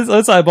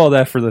 let's eyeball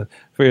that for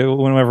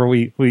whenever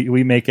we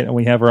make it and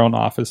we have our own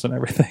office and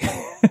everything.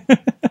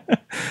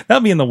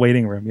 That'll be in the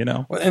waiting room,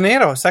 Well, and they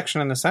had a section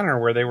in the center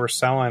where they were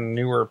selling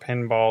newer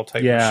pinball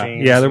type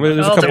machines. Yeah, there was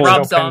a couple. The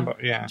Rob Zombie.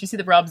 Yeah. Did you see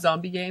the Rob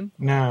Zombie game?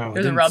 No.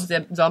 There's a Rob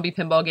Zombie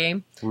pinball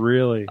game.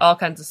 Really? All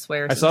kinds of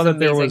swears. I saw that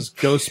there was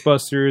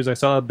Ghostbusters. I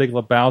saw a Big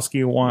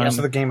Lebowski one. Yeah, I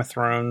saw the Game of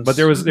Thrones. But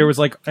there was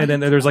and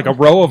then there's a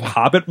row of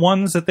Hobbit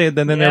ones that then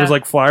there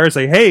was flyers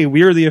say, "Hey,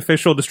 we are the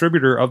official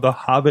distributor of the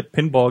Hobbit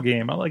pinball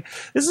game." I'm like,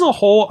 this is a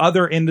whole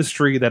other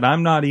industry that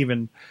I'm not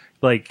even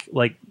like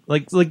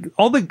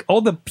all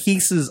the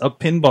pieces of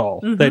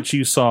pinball that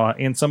you saw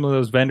in some of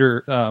those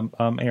vendor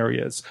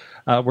areas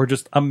were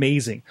just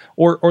amazing.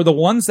 Or the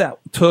ones that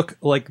took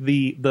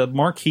the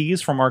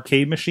marquees from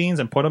arcade machines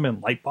and put them in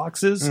light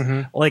boxes.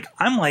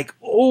 I'm like,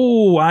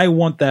 oh, I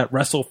want that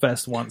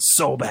WrestleFest one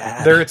so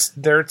bad. They're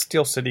at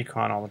Steel City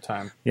Con all the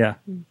time. Yeah.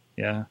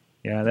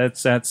 Yeah,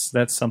 that's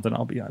something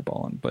I'll be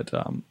eyeballing, but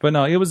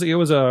no, it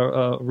was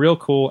a real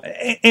cool,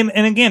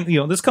 and again,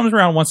 this comes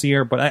around once a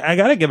year, but I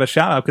got to give a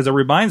shout out because it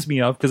reminds me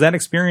of, because that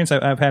experience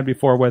I've had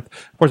before with,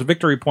 of course,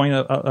 Victory Point,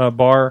 a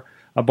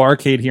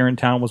barcade here in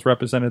town was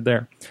represented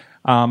there,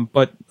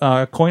 but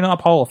Coin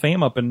Op Hall of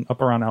Fame up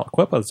around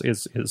Aliquippa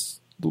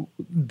is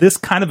this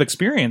kind of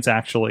experience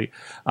actually,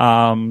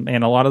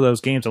 and a lot of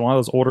those games, a lot of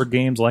those older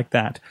games like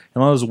that, and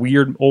a lot of those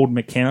weird old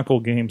mechanical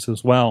games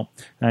as well.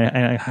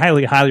 I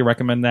highly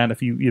recommend that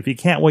if you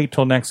can't wait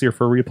till next year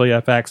for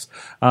Replay FX.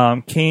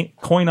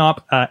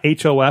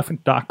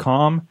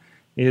 CoinOpHof.com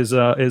is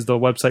the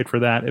website for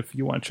that if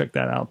you want to check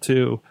that out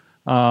too.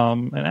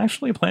 And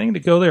actually planning to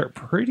go there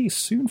pretty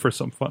soon for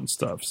some fun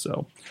stuff.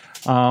 So,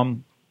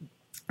 and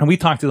we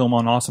talked to them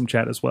on Awesome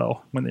Chat as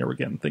well when they were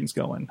getting things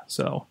going.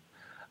 So.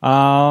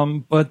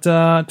 Yeah,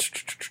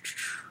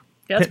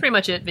 that's pretty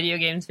much it. Video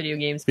games. Video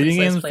games.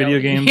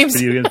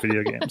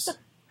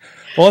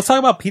 Well, let's talk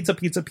about pizza.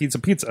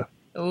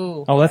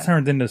 Ooh. Oh, that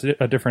turned into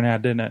a different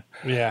ad, didn't it?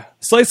 Yeah.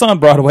 Slice on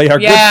Broadway, our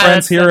good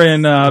friends here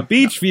in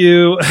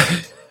Beachview.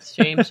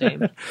 Shame.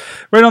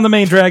 Right on the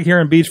main drag here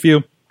in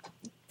Beachview.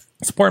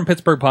 Supporting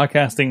Pittsburgh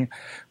podcasting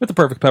with the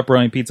perfect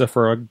pepperoni pizza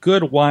for a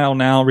good while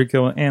now,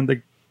 Rico and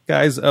the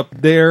guys up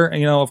there,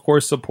 of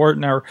course,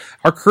 supporting our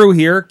crew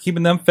here,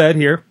 keeping them fed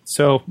here.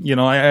 So,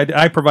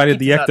 I provided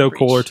the Ecto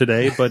cooler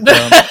today, but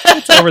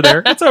it's over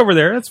there.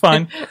 It's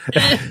fine.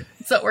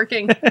 It's not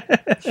working.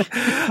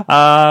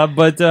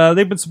 But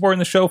they've been supporting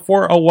the show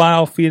for a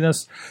while, feeding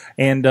us.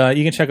 And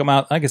you can check them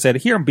out, like I said,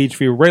 here in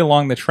Beachview, right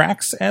along the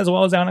tracks, as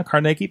well as down in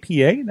Carnegie,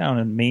 PA, down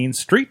in Main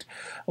Street,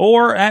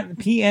 or at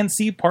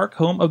PNC Park,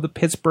 home of the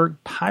Pittsburgh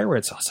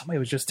Pirates. Oh, somebody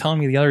was just telling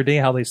me the other day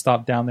how they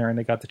stopped down there and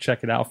they got to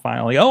check it out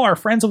finally. Oh, our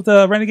friends with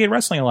the Renegade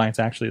Wrestling Alliance,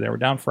 actually. They were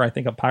down for, I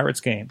think, a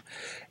Pirates game.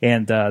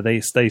 And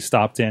they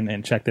stopped in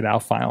and checked it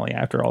out finally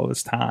after all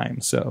this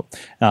time. So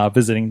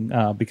visiting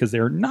because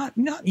they're not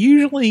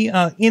usually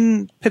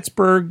in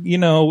Pittsburgh,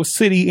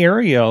 city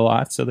area a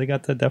lot. So they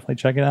got to definitely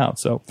check it out.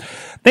 So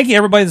thank you,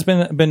 everybody that's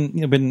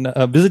been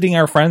visiting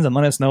our friends and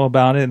letting us know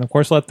about it. And, of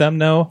course, let them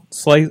know.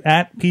 Slice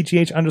at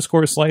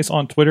PGH_Slice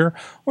on Twitter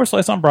or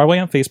Slice on Broadway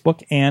on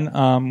Facebook and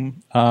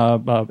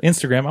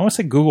Instagram. I want to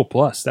say Google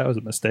Plus. That was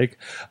a mistake.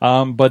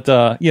 But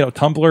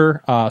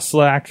Tumblr,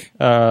 Slack,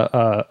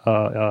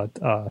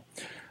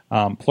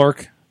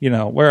 Plurk,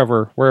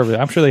 wherever.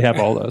 I'm sure they have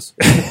all those.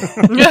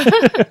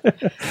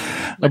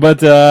 But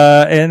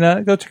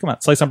go check them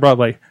out.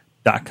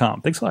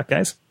 SliceOnBroadway.com. Thanks a lot,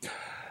 guys.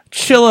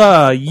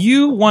 Chilla,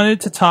 you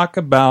wanted to talk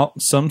about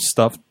some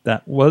stuff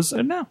that was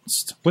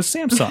announced with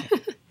Samsung.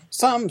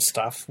 Some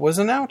stuff was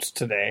announced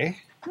today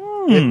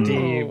at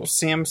the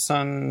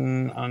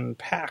Samsung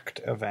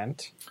Unpacked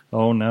event.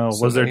 Oh no!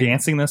 So was there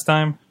dancing this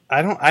time?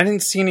 I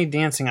didn't see any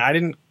dancing.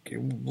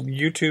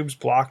 YouTube's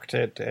blocked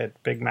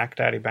at Big Mac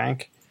Daddy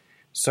Bank.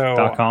 So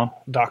 .com.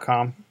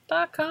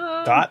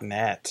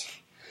 .net.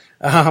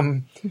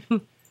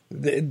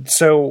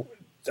 So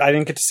I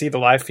didn't get to see the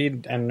live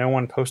feed, and no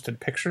one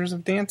posted pictures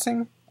of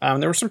dancing.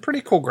 There were some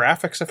pretty cool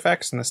graphics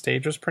effects, and the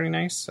stage was pretty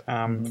nice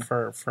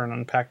for an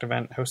Unpacked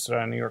event hosted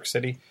out of New York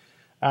City.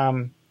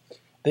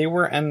 They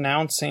were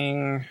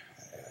announcing,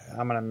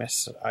 I'm going to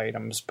miss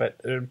items, but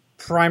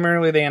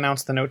primarily they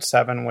announced the Note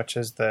 7, which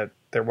is there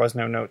was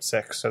no Note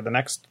 6. So the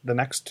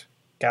next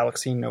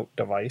Galaxy Note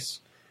device.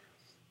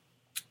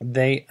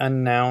 They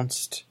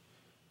announced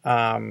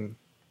a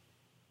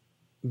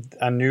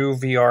new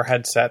VR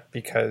headset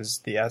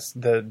because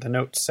the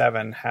Note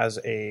 7 has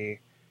a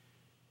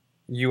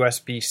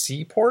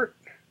USB-C port,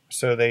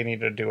 so they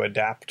needed to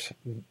adapt.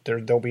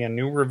 There'll be a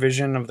new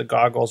revision of the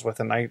goggles with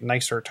a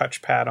nicer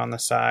touchpad on the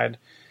side,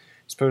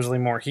 supposedly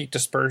more heat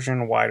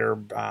dispersion, wider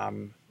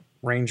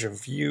range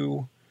of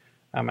view,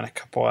 and a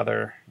couple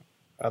other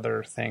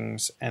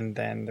things. And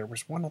then there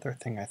was one other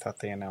thing I thought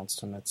they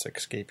announced, and it's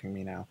escaping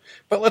me now.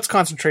 But let's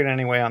concentrate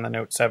anyway on the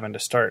Note 7 to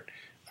start.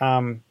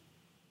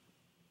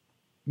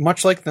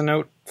 Much like the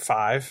Note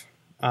 5,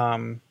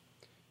 it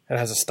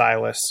has a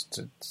stylus.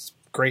 It's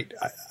great.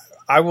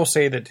 I will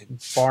say that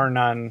bar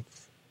none,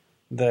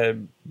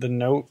 the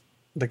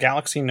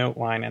Galaxy Note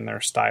line and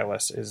their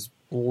stylus is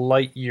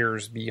light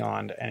years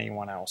beyond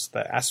anyone else.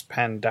 The S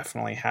Pen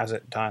definitely has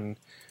it done,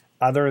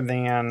 other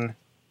than,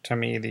 to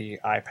me, the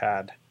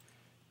iPad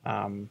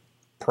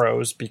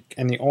Pros.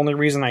 And the only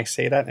reason I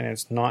say that, and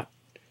it's not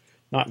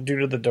due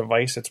to the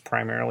device, it's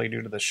primarily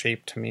due to the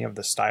shape, to me, of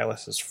the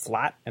stylus is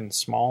flat and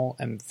small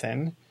and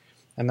thin.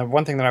 And the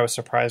one thing that I was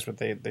surprised with,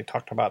 they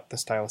talked about the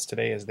stylus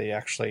today, is they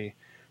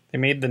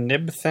made the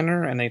nib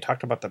thinner, and they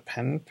talked about the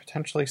pen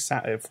potentially,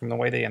 from the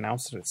way they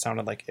announced it, it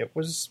sounded like it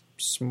was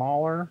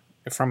smaller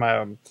from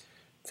a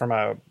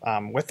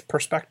width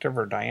perspective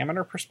or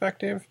diameter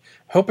perspective.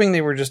 Hoping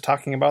they were just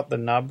talking about the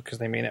nub because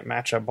they made it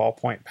match a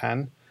ballpoint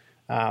pen.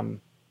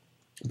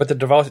 But the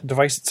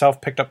device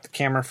itself picked up the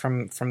camera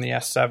from the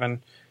S7.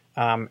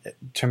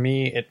 To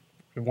me,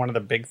 one of the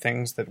big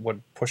things that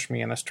would push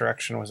me in this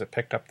direction was it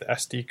picked up the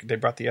SD. They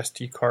brought the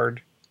SD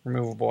card,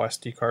 removable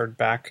SD card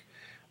back.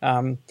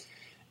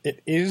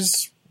 It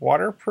is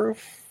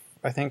waterproof,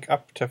 I think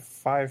up to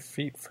 5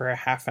 feet for a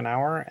half an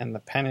hour, and the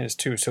pen is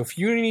too. So if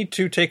you need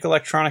to take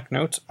electronic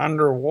notes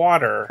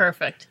underwater,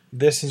 perfect.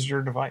 This is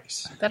your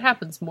device. That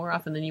happens more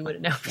often than you would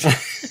know.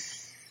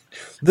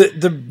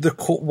 The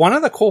one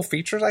of the cool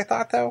features I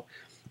thought, though,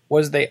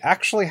 was they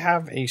actually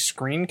have a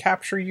screen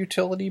capture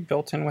utility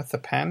built in with the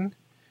pen,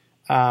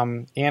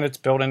 and it's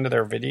built into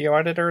their video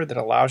editor that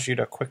allows you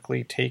to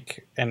quickly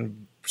take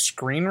and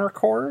screen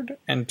record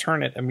and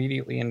turn it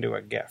immediately into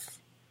a GIF,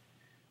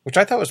 which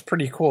I thought was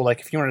pretty cool. Like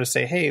if you wanted to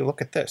say, hey,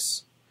 look at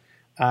this.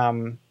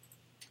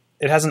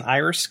 It has an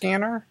iris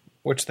scanner,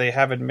 which they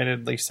have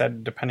admittedly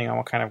said, depending on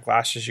what kind of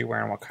glasses you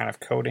wear and what kind of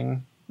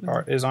coating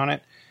is on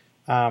it,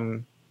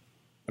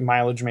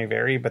 mileage may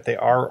vary, but they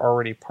are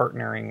already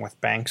partnering with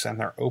banks and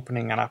they're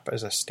opening it up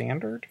as a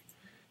standard.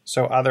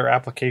 So other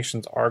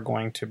applications are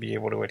going to be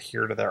able to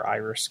adhere to their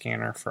iris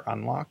scanner for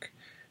unlock.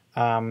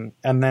 And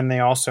then they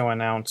also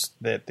announced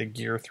that the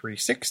Gear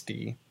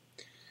 360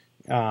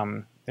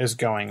 is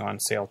going on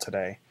sale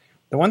today.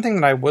 The one thing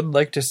that I would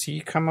like to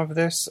see come of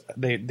this,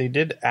 they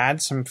did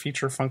add some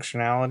feature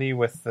functionality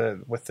with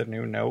the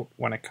new Note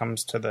when it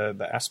comes to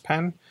the S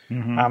Pen.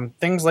 Mm-hmm.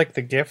 Things like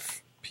the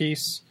GIF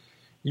piece,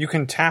 you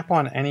can tap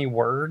on any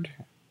word,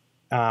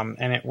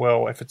 and it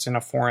will, if it's in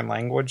a foreign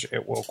language,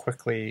 it will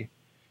quickly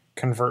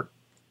convert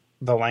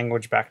the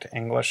language back to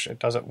English. It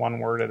does it one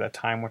word at a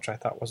time, which I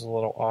thought was a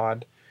little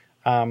odd.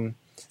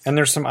 And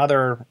there's some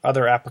other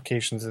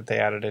applications that they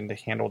added in to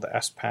handle the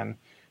S Pen.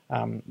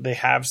 They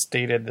have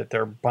stated that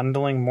they're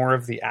bundling more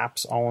of the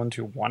apps all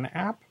into one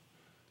app.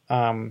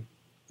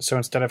 So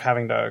instead of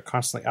having to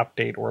constantly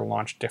update or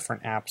launch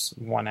different apps,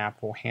 one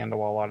app will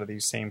handle a lot of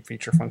these same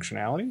feature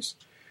functionalities.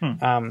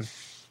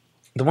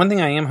 The one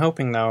thing I am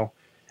hoping, though,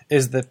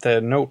 is that the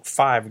Note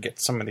 5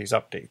 gets some of these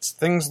updates.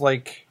 Things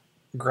like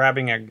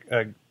grabbing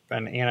an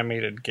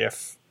animated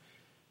GIF,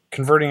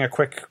 converting a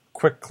quick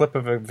clip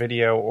of a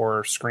video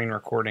or screen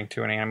recording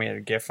to an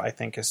animated GIF, I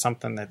think is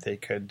something that they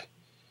could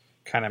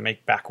kind of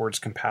make backwards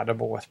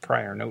compatible with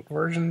prior Note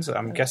versions.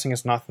 I'm guessing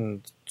it's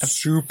nothing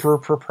super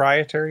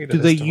proprietary to Do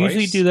they this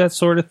usually device. do that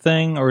sort of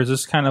thing, or is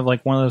this kind of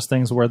like one of those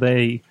things where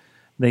they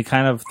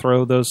kind of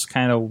throw those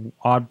kind of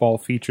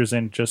oddball features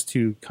in just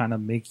to kind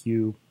of make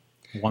you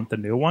want the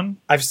new one?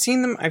 I've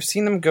seen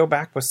them go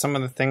back with some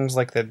of the things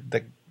like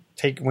the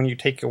when you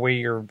take away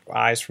your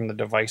eyes from the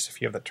device.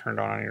 If you have that turned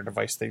on your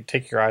device, they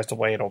take your eyes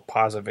away, it'll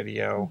pause a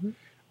video,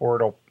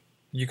 or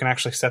you can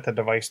actually set the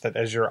device that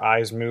as your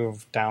eyes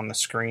move down the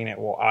screen, it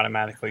will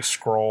automatically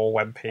scroll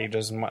web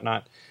pages and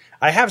whatnot.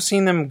 I have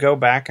seen them go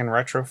back and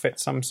retrofit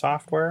some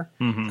software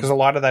because a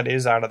lot of that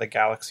is out of the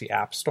Galaxy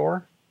App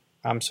Store,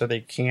 so they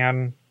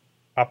can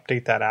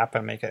update that app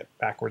and make it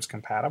backwards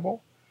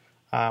compatible.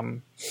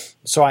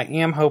 So I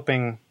am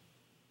hoping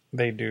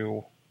they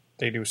do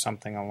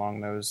something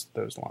along those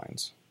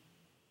lines.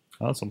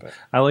 Awesome.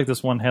 I like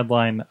this one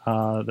headline.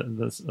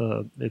 It's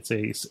a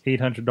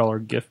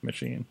 $800 gift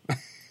machine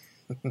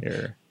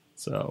here.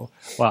 So,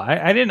 well,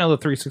 I didn't know the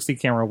 360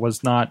 camera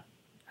was not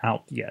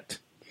out yet.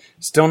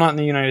 Still not in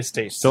the United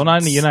States. Still not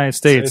in the United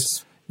States.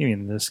 It's You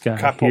mean this guy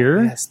couple,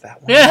 here? yes,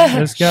 that one.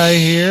 This guy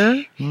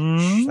here?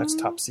 Mm? That's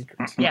top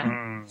secret.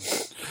 Yeah.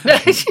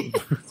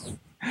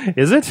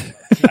 Is it?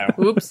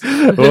 No. Oops.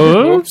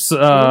 Oops.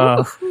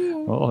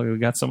 Well, we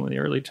got some of the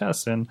early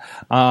tests in.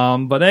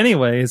 But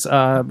anyways,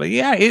 but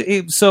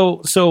yeah,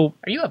 so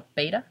Are you a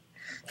beta?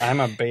 I'm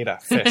a beta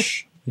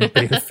fish.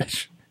 beta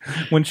fish.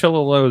 When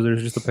Chilla Lows,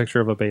 there's just a picture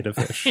of a beta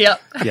fish.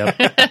 Yep.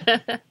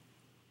 Yep.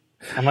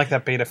 I'm like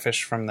that beta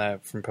fish from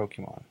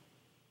Pokemon.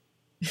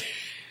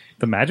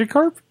 The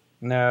Magikarp?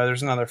 No,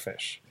 there's another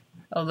fish.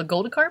 Oh, the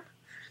Goldicarp?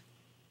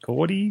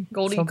 Goldie?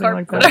 Goldie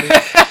Something carp? like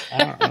that.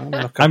 I don't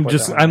know. Look up what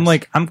that one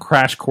is. I'm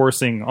crash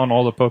coursing on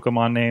all the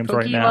Pokemon names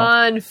right now.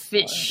 Pokemon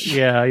fish.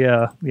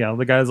 Yeah.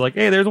 The guy's like,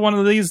 hey, there's one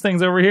of these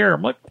things over here.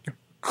 I'm like,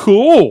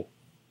 cool.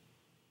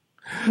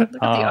 Look at the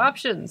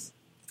options.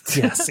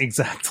 Yes,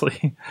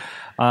 exactly.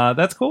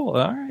 That's cool.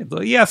 All right.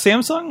 Yeah,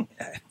 Samsung.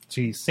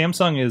 Geez,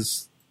 Samsung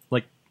is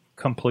like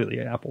completely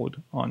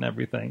appled on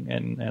everything,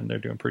 and they're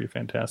doing pretty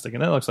fantastic.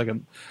 And that looks like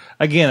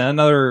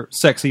another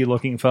sexy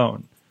looking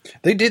phone.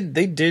 They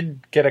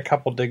did get a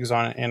couple digs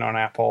on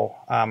Apple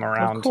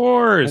around. Of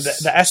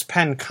course, the S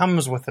Pen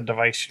comes with the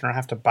device. You don't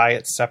have to buy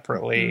it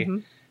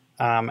separately.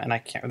 And I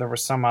can't. There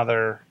was some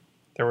other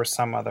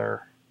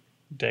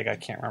dig. I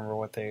can't remember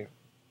what they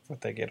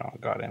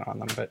got in on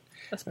them, but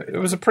it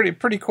was a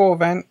pretty cool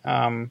event.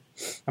 I'm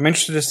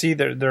interested to see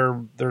that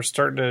they're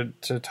starting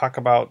to talk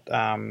about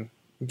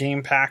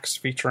game packs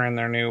featuring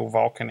their new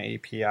Vulkan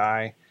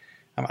API.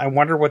 I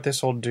wonder what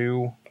this will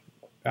do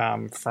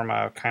from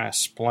a kind of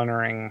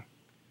splintering.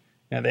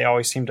 You know, they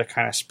always seem to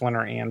kind of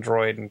splinter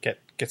Android and get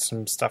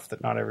some stuff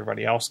that not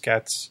everybody else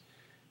gets.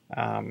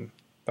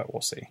 But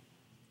we'll see.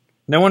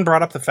 No one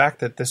brought up the fact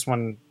that this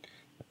one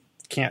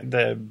can't.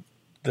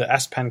 The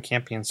S Pen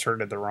can't be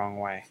inserted the wrong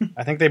way.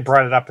 I think they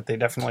brought it up, but they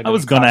definitely. I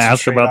was going to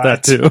ask about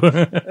that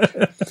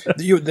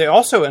too. They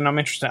also, and I'm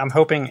interested. I'm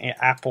hoping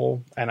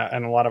Apple and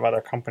a lot of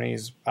other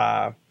companies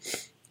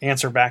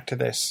answer back to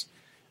this.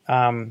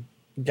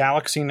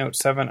 Galaxy Note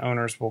 7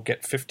 owners will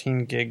get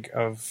 15 gig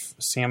of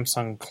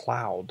Samsung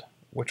Cloud,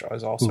 which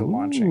is also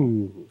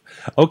launching.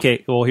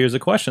 Okay, well, here's a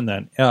question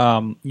then.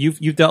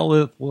 You've dealt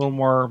with a little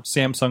more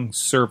Samsung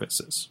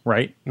services,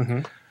 right?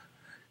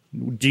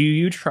 Mm-hmm. Do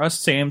you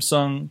trust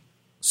Samsung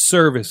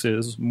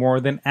services more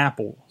than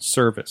Apple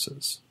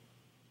services?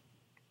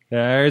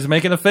 There's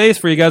making a face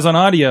for you guys on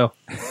audio.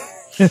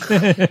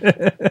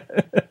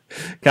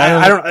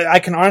 I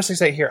can honestly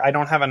say here, I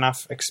don't have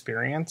enough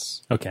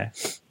experience. Okay.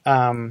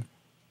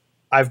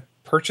 I've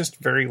purchased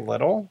very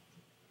little.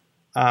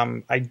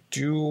 I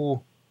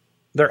do.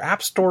 Their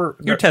app store.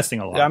 You're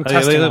testing a lot. I'm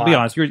testing a lot. Be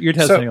honest. You're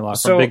testing a lot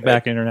from Big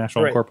Back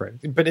International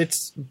Incorporated.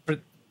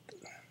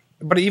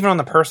 But even on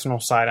the personal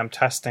side, I'm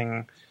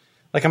testing.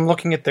 Like, I'm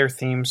looking at their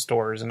theme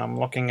stores and I'm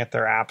looking at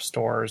their app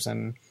stores,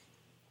 and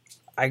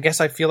I guess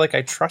I feel like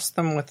I trust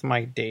them with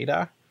my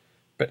data,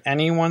 but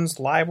anyone's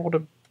liable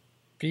to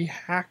be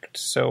hacked.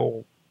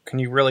 So can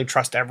you really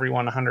trust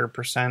everyone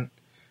 100%?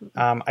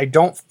 I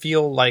don't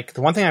feel like,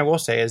 the one thing I will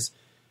say is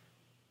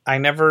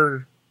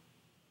when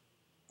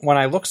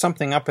I look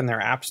something up in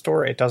their app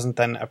store, it doesn't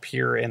then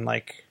appear in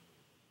like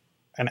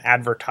an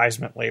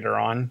advertisement later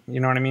on. You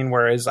know what I mean?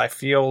 Whereas I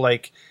feel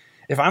like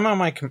if I'm on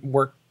my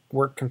work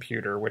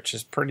computer, which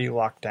is pretty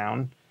locked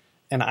down,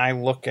 and I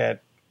look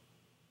at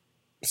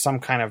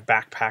some kind of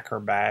backpack or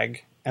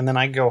bag, and then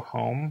I go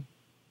home,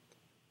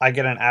 I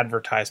get an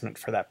advertisement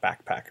for that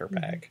backpacker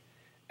bag.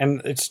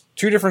 And it's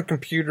 2 different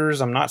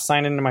computers. I'm not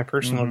signed into my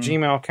personal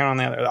Gmail account on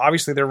the other.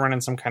 Obviously, they're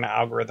running some kind of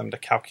algorithm to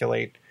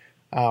calculate.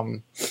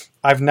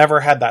 I've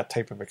never had that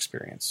type of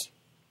experience.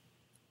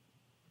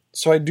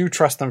 So I do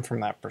trust them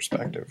from that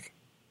perspective.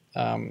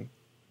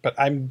 But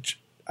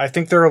I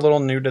think they're a little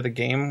new to the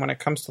game when it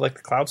comes to like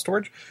the cloud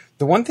storage.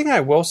 The one thing I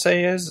will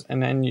say is,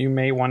 and then you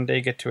may one day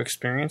get to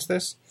experience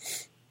this,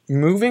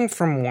 moving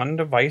from one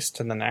device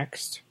to the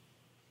next,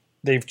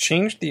 they've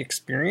changed the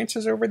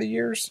experiences over the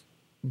years,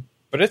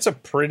 but it's a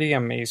pretty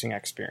amazing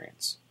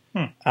experience.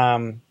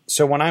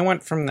 So when I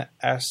went from the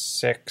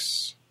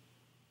S6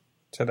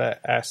 to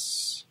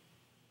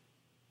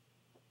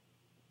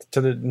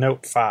the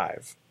Note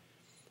 5,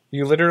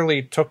 you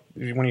literally took,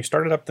 when you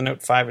started up the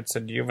Note 5, it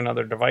said, do you have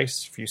another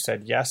device? If you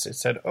said yes, it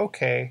said,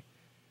 okay,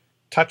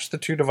 touch the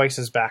 2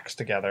 devices' backs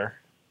together.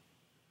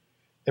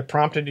 It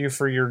prompted you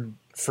for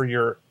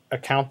your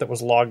account that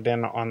was logged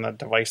in on the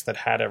device that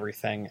had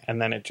everything, and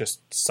then it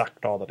just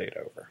sucked all the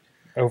data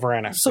over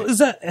NFC. So is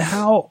that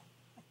how?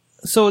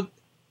 So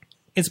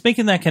it's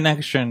making that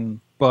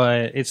connection,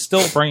 but it's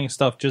still bringing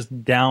stuff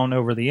just down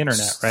over the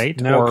internet, right?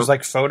 No, because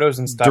like photos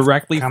and stuff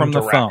directly from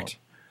the phone.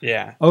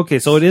 Yeah. Okay,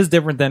 so it is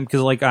different then, because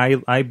like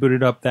I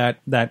booted up that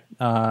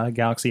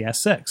Galaxy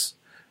S6,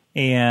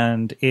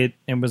 and it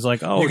was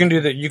like, oh, you can do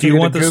that. Do you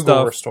want the Google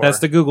stuff? Restore. That's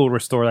the Google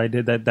Restore I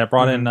did that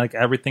brought in like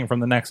everything from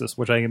the Nexus,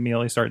 which I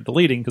immediately started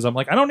deleting because I'm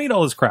like, I don't need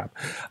all this crap.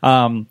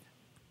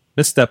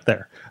 Misstep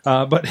there.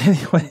 But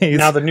anyways,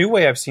 now the new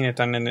way I've seen it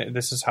done, and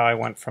this is how I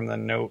went from the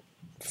Note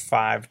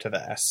 5 to the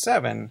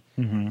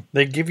S7.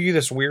 They give you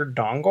this weird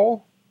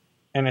dongle,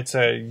 and it's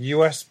a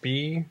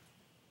USB.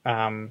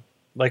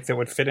 Like that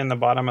would fit in the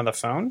bottom of the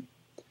phone,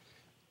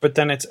 but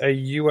then it's a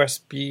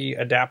USB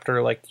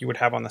adapter like you would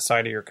have on the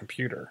side of your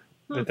computer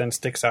that then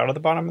sticks out of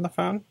the bottom of the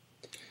phone.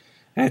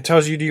 And it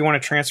tells you, do you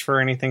want to transfer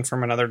anything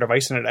from another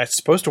device? And it's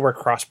supposed to work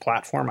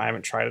cross-platform. I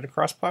haven't tried it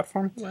across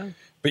platform. Wow.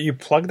 But you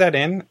plug that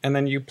in, and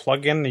then you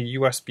plug in the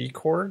USB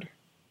cord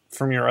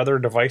from your other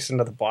device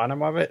into the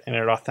bottom of it, and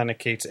it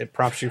authenticates. It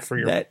prompts you for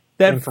your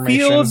that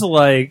information. Feels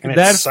like and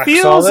that sucks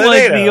feels all the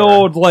like data the over.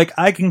 old like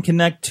I can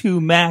connect 2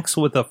 Macs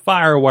with a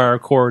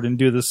FireWire cord and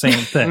do the same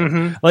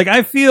thing. Like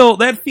I feel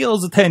that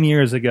feels 10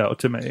 years ago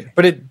to me.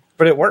 But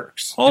it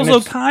works. Also,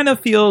 kind of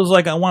feels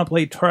like I want to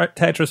play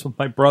Tetris with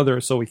my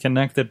brother, so we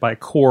connect it by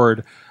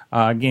cord,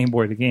 Game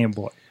Boy to Game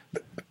Boy.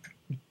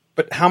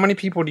 But how many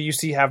people do you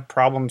see have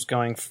problems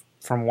going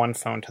from one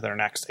phone to their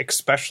next,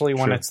 especially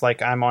when it's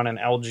like I'm on an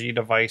LG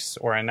device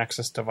or a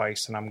Nexus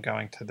device and I'm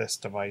going to this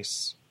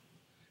device?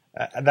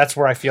 That's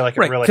where I feel like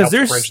it really helps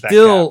there's bridge that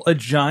still gap. a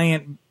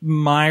giant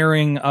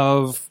miring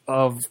of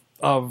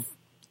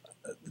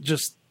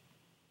just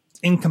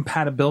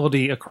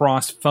incompatibility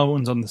across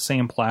phones on the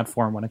same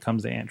platform when it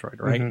comes to Android,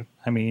 right?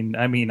 I mean,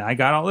 I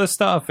got all this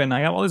stuff and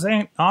I got all this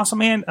awesome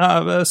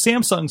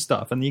Samsung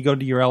stuff, and then you go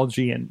to your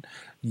LG and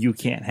you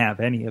can't have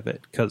any of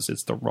it because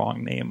it's the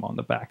wrong name on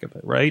the back of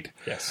it, right?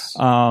 Yes.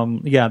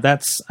 Yeah,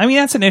 that's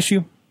an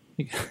issue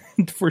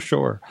for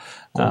sure.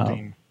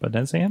 Goldine. But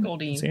that's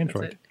Goldine, it's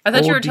Android. I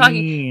thought you were talking.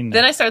 Goldine.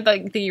 Then I started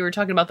thinking you were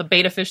talking about the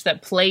beta fish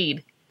that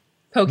played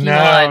Pokemon.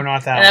 No,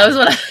 not that and that one. was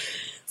what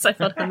so I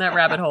fell down that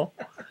rabbit hole.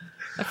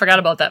 I forgot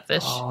about that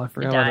fish. Oh, I It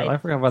forgot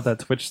died. about that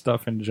Twitch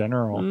stuff in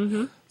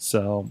general.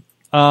 So,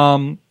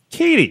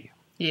 Katie,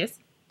 Yes.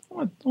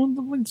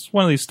 what's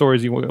one of these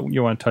stories you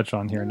want to touch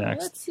on here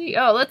next? Let's see.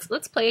 Oh,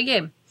 let's play a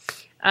game.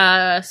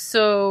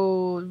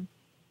 So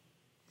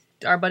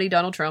our buddy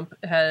Donald Trump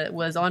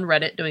was on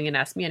Reddit doing an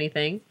Ask Me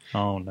Anything.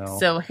 Oh no!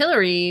 So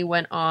Hillary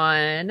went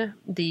on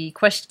the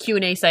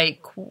Q&A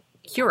site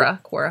Quora.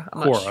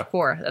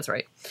 That's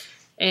right.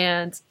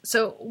 And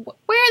so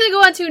where are they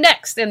going to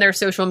next in their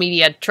social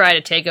media? Try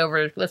to take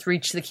over. Let's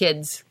reach the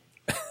kids.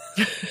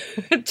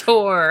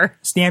 Tour.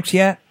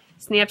 Snapchat.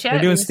 Snapchat. They're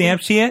doing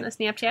Snapchat.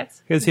 The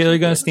Snapchats. Because Hillary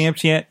going to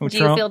Snapchat with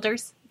Trump.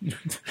 Geofilters.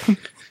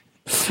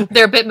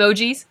 They're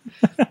Bitmojis.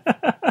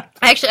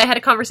 I had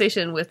a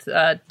conversation with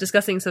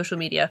discussing social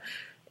media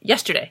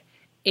yesterday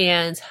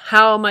and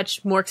how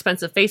much more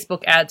expensive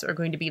Facebook ads are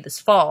going to be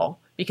this fall,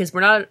 because we're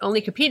not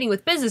only competing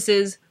with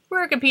businesses,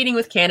 we're competing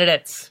with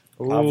candidates.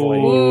 Lovely.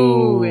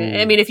 Ooh.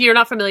 I mean, if you're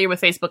not familiar with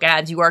Facebook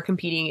ads, you are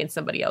competing against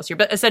somebody else. You're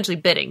essentially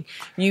bidding.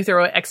 You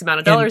throw X amount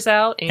of dollars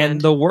out.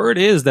 And the word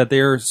is that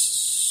they're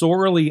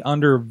sorely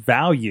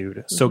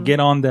undervalued. So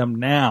get on them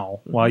now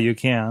while you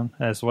can.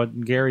 That's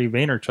what Gary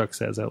Vaynerchuk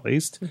says, at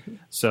least.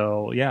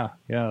 So, yeah.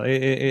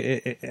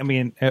 I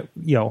mean,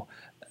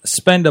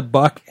 spend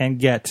 $1 and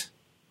get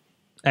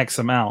X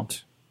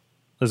amount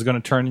is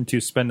going to turn into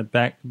spend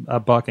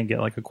 $1 and get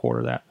like a quarter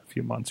of that in a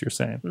few months, you're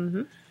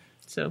saying.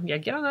 So, yeah,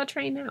 get on that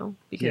train now,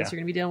 because you're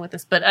going to be dealing with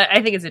this. But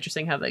I think it's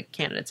interesting how the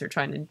candidates are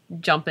trying to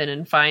jump in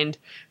and find,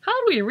 how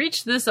do we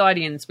reach this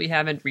audience we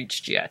haven't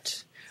reached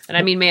yet? And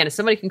I mean, man, if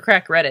somebody can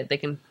crack Reddit, they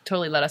can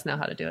totally let us know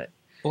how to do it.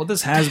 Well,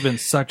 this has been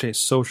such a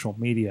social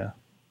media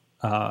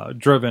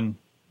driven,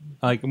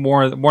 like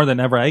more than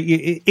ever.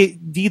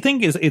 Do you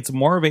think it's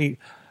more of a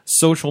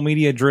social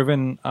media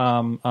driven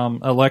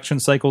election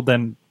cycle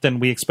than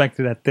we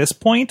expected at this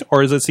point,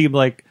 or does it seem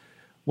like,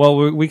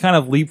 well, we kind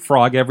of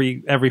leapfrog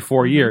every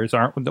 4 years,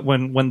 aren't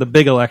when the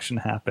big election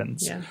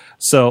happens? Yeah.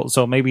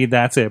 So maybe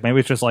that's it. Maybe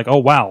it's just like, oh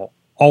wow,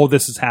 all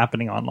this is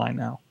happening online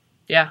now.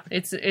 Yeah,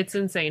 it's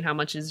insane how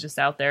much is just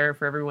out there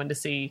for everyone to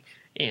see,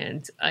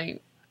 and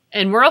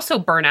we're also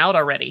burnt out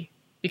already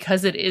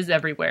because it is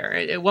everywhere.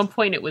 At one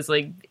point, it was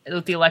like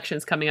with the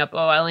elections coming up.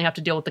 Oh, I only have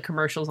to deal with the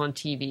commercials on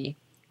TV.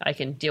 I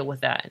can deal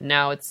with that.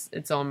 Now it's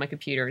on my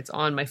computer. It's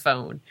on my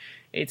phone.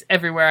 It's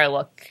everywhere I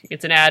look.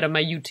 It's an ad on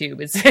my YouTube.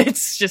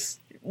 It's just,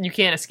 you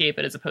can't escape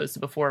it, as opposed to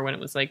before when it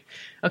was like,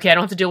 okay, I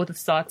don't have to deal with the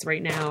thoughts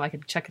right now. I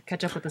can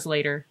catch up with this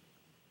later.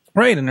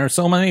 Right, and there's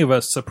so many of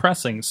us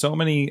suppressing so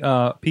many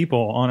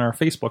people on our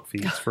Facebook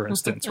feeds, for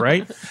instance,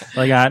 right?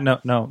 Like,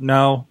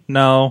 no.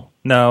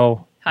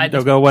 Hide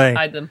them. Go away.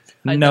 Hide them.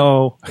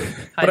 No.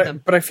 Hide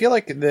them. But I feel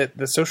like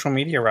the social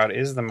media route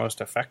is the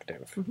most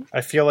effective. Mm-hmm.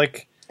 I feel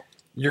like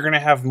you're going to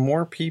have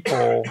more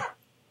people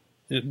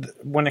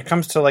when it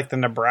comes to like the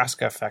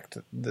Nebraska effect.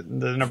 The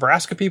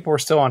Nebraska people are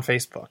still on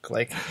Facebook.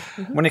 Like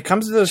when it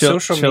comes to those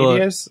social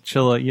medias,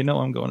 Chilla, you know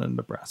I'm going to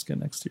Nebraska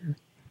next year.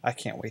 I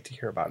can't wait to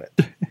hear about it.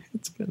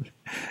 It's good.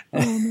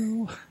 Oh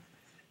no.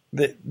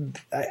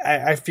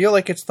 I feel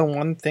like it's the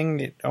one thing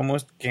that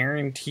almost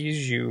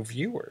guarantees you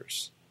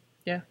viewers.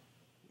 Yeah.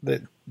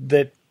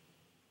 That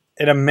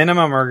at a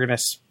minimum are going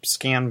to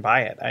scan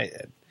by it. I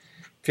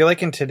feel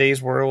like in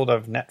today's world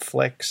of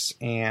Netflix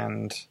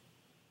and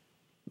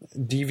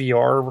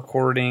DVR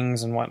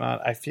recordings and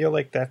whatnot, I feel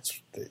like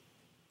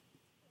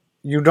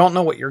you don't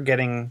know what you're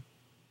getting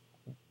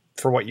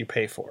for what you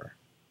pay for,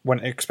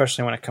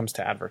 especially when it comes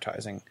to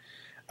advertising.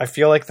 I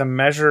feel like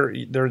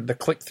the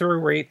click-through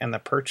rate and the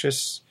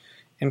purchase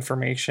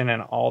information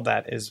and all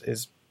that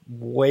is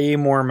way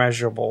more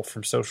measurable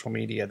from social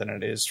media than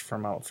it is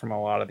from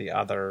a lot of the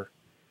other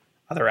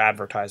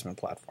advertisement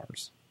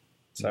platforms.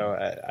 So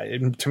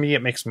to me,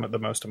 it makes the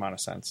most amount of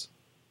sense.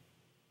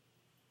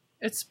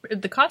 It's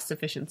the cost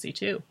efficiency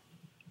too.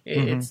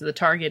 It's the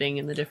targeting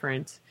and the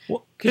different,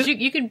 because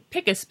you can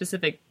pick a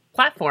specific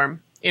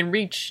platform and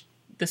reach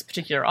this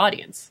particular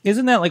audience.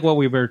 Isn't that like what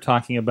we were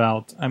talking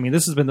about? I mean,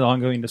 this has been the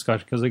ongoing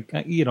discussion because, like,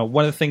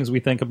 one of the things we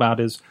think about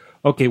is,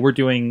 okay, we're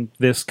doing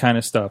this kind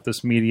of stuff,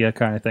 this media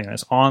kind of thing,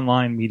 this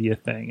online media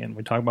thing, and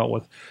we talk about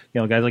with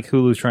guys like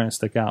Hulu's trying to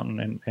stick out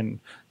and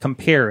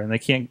compare, and they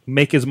can't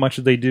make as much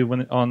as they do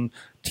when on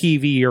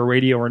TV or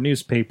radio or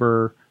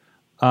newspaper.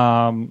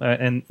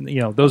 And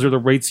those are the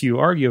rates you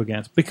argue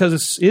against because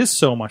it is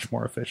so much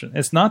more efficient.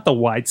 It's not the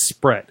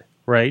widespread,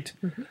 right?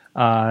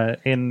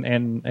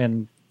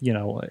 And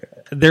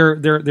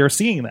they're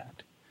seeing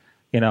that,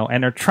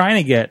 and they're trying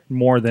to get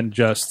more than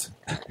just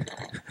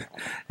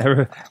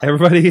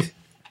everybody.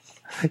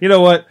 You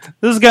know what?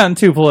 This has gotten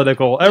too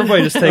political.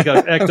 Everybody just take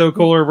an ecto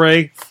cooler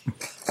break.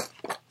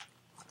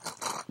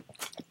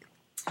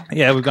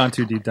 Yeah, we've gone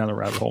too deep down the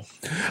rabbit hole.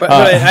 But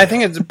I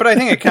think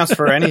it counts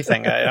for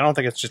anything. I don't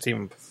think it's just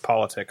even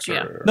politics.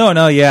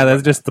 No, yeah,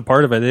 that's just the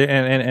part of it.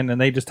 And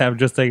they just have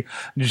just a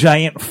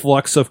giant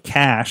flux of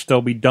cash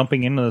they'll be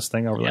dumping into this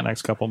thing over the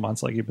next couple of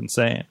months, like you've been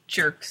saying.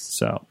 Jerks.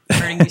 So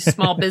hurting these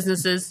small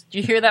businesses. Do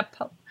you hear that,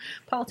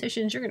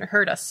 politicians? You're going to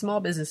hurt us small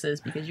businesses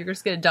because you're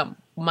just going to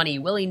dump money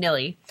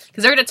willy-nilly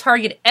because they're going to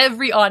target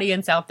every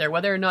audience out there,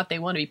 whether or not they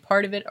want to be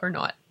part of it or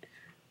not.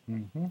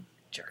 Mm-hmm.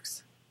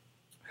 Jerks.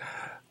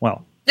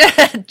 Well.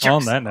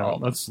 On that note,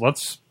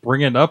 let's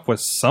bring it up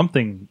with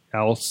something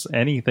else,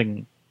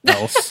 anything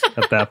else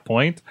at that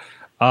point.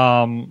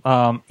 In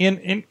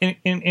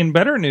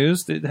better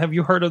news, have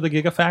you heard of the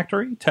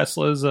Gigafactory?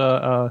 Tesla's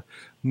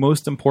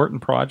most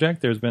important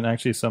project. There's been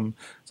actually some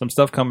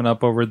stuff coming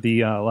up over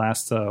the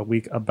last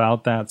week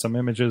about that. Some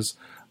images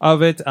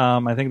of it.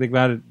 I think they've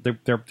got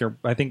it. They're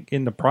I think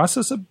in the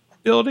process of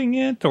building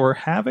it or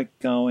have it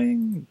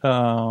going.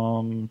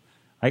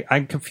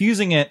 I'm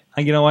confusing it.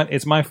 You know what?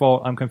 It's my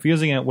fault. I'm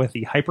confusing it with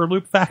the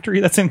Hyperloop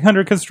factory that's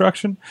under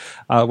construction,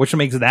 which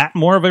makes that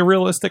more of a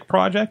realistic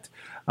project,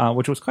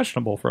 which was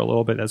questionable for a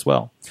little bit as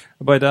well.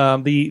 But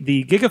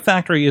the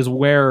Gigafactory is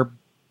where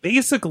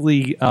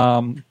basically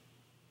our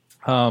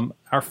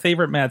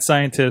favorite mad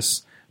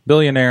scientist,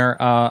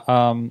 billionaire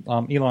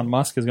Elon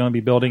Musk is going to be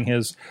building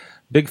his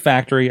big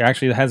factory.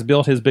 Actually, has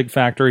built his big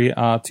factory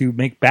to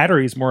make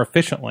batteries more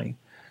efficiently.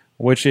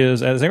 Which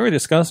is, as they were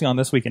discussing on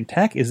This Week in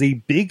Tech, is a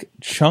big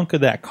chunk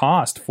of that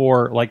cost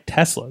for like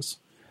Teslas.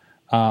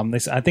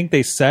 I think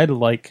they said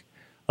like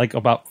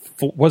about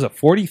was it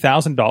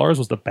 $40,000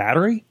 was the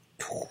battery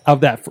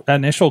of that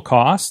initial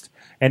cost,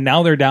 and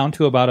now they're down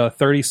to about a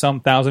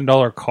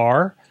 $30,000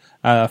 car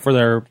for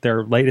their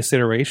latest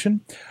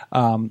iteration.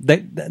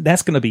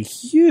 That's going to be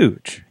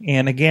huge.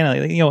 And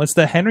again, it's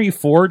the Henry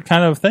Ford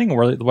kind of thing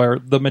where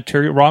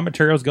the raw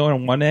materials go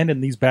in one end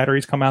and these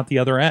batteries come out the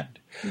other end.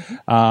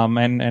 Mm-hmm.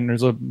 And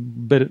there's a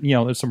bit,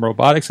 there's some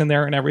robotics in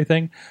there and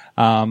everything.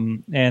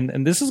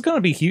 And this is going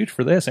to be huge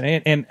for this.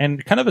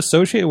 And kind of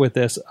associated with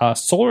this,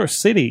 Solar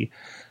City,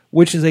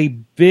 which is a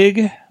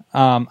big,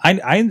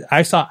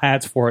 I saw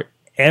ads for it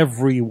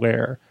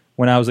everywhere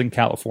when I was in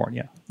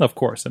California. Of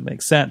course, it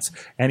makes sense.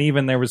 And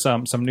even there was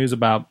some news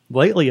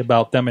lately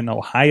about them in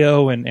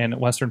Ohio and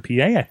Western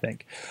PA, I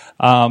think.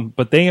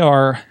 But they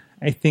are,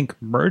 I think,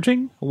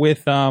 merging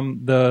with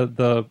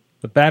the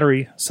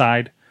battery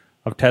side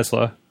of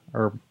Tesla,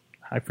 or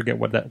I forget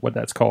what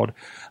that's called.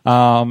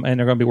 And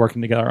they're going to be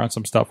working together on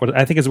some stuff. What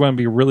I think is going to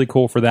be really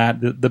cool for that.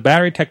 The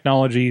battery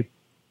technology,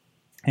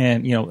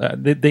 and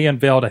they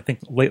unveiled, I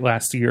think, late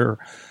last year,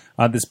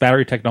 this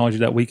battery technology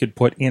that we could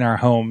put in our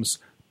homes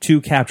to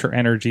capture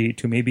energy,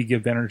 to maybe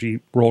give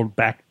energy rolled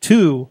back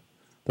to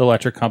the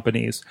electric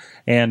companies,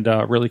 and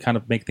really kind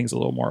of make things a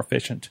little more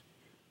efficient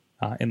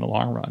in the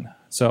long run.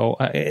 So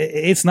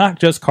it's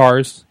not just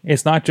cars.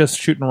 It's not just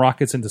shooting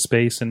rockets into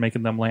space and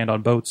making them land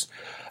on boats.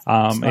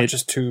 It's not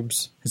just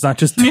tubes. It's not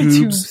just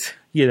tubes.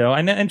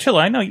 And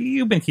Chilla, I know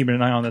you've been keeping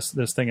an eye on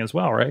this thing as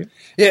well, right?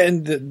 Yeah,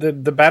 and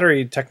the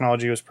battery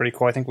technology was pretty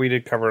cool. I think we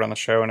did cover it on the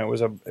show, and it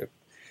was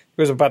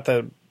about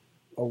a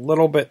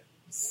little bit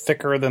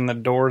thicker than the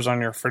doors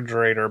on your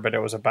refrigerator, but it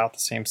was about the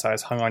same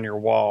size, hung on your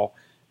wall,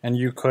 and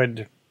you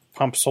could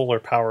pump solar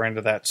power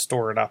into that,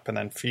 store it up, and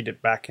then feed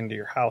it back into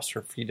your house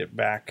or feed it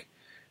back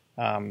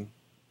onto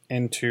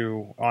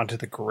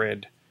the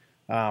grid.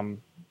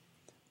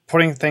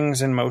 Putting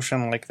things in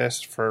motion like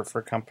this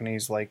for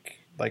companies like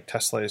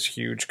Tesla is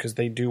huge, because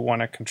they do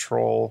want to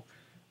control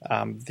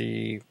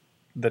the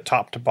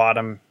top to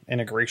bottom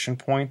integration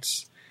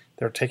points.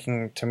 They're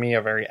taking, to me,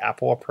 a very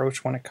Apple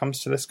approach when it comes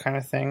to this kind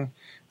of thing.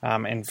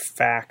 In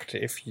fact,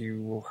 if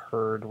you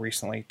heard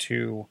recently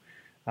too,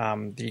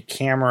 the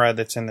camera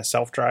that's in the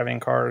self-driving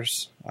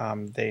cars,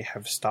 they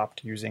have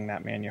stopped using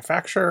that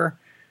manufacturer,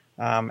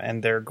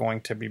 and they're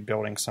going to be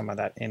building some of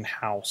that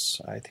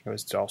in-house. I think it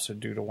was also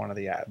due to one of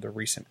the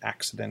recent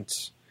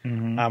accidents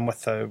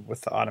with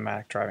the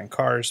automatic driving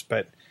cars,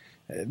 but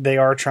they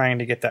are trying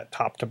to get that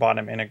top to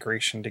bottom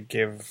integration to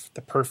give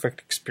the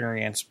perfect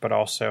experience, but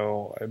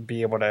also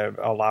be able to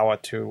allow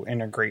it to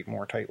integrate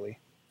more tightly.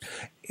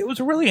 It was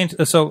really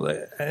so.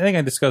 I think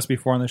I discussed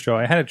before on the show.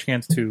 I had a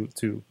chance to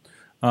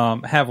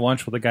have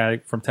lunch with a guy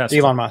from Tesla.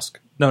 Elon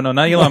Musk. No,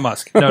 not Elon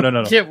Musk.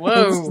 No. Yeah,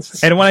 whoa.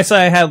 And when I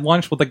say I had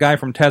lunch with a guy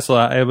from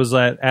Tesla, it was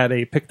at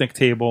a picnic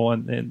table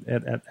and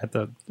at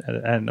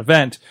an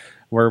event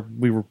where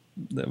we were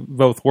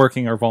both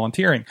working or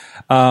volunteering.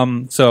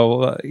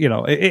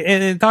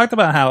 It talked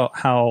about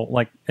how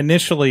like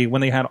initially when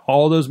they had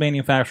all those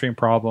manufacturing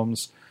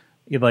problems,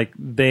 I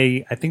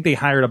think they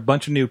hired a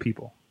bunch of new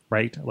people,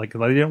 right? Like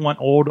they didn't want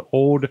old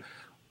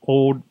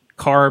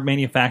car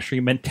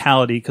manufacturing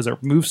mentality because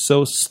it moves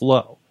so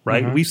slow,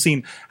 right? Mm-hmm. We've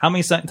seen how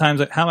many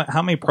times,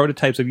 how many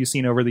prototypes have you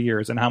seen over the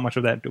years, and how much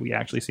of that do we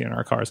actually see in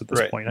our cars at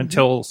this point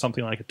until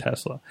something like a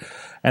Tesla?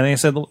 And they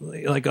said,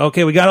 like,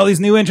 okay, we got all these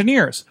new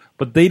engineers,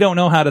 but they don't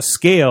know how to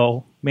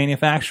scale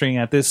manufacturing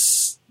at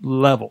this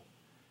level.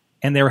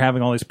 And they were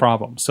having all these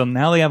problems. So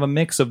now they have a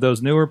mix of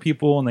those newer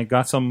people, and they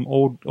got some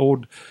old,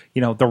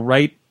 the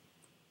right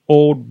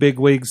old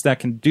bigwigs that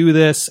can do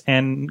this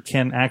and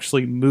can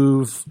actually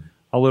move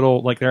a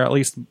little, like they're at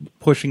least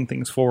pushing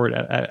things forward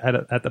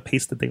at the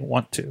pace that they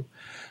want to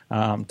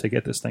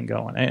get this thing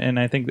going. And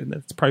I think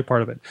that's probably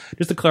part of it.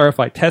 Just to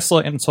clarify,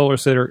 Tesla and Solar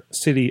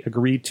City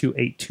agreed to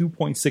a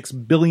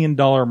 $2.6 billion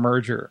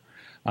merger.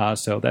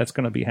 So that's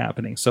going to be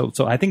happening. So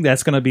I think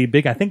that's going to be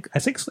big. I think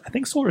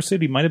Solar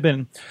City might have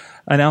been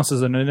announced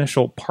as an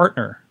initial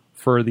partner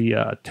for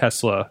the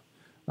Tesla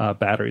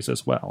batteries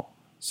as well.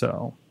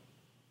 So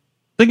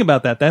think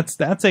about that.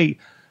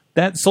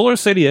 That Solar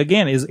City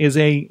again is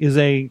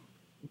a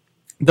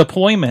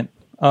deployment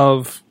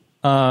of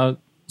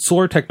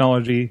solar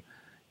technology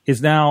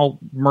is now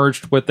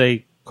merged with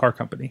a car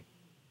company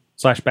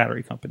 /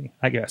 battery company,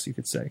 I guess you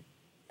could say.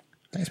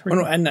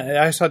 Well, and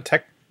I saw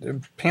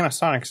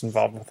Panasonic's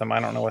involved with them. I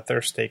don't know what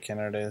their stake in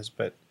it is,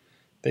 but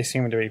they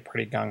seem to be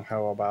pretty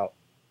gung-ho about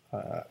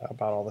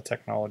all the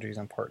technologies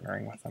and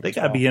partnering with them. They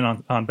got to be in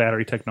on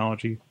battery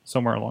technology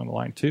somewhere along the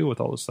line, too, with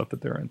all the stuff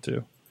that they're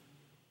into.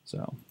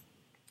 So,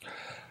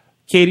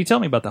 Katie, tell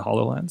me about the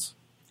HoloLens.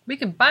 We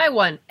can buy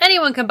one.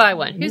 Anyone can buy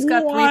one. Who's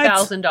got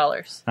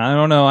 $3,000? I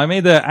don't know. I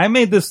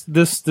made this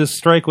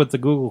strike with the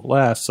Google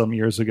Glass some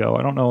years ago.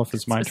 I don't know if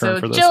it's my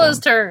turn for this. Chilla's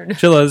turn.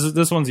 Chilla,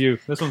 this one's you.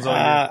 This one's all you.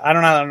 I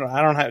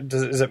don't have.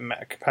 Is it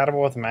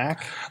compatible with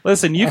Mac?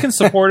 Listen, you can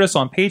support us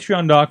on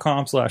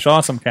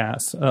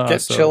Patreon.com/awesomecast.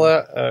 Get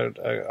Chilla a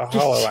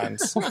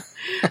HoloLens.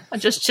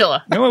 Just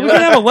Chilla. You know, we can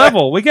have a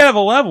level. We can have a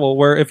level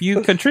where if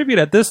you contribute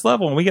at this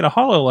level and we get a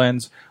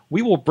HoloLens,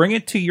 we will bring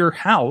it to your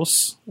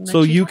house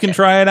so you can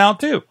try it out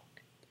too.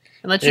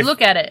 And let you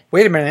look at it.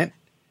 Wait a minute.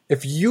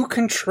 If you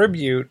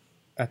contribute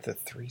at the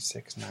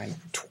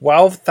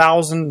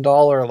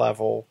 $12,000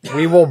 level,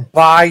 we will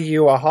buy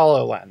you a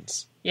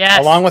HoloLens. Yes.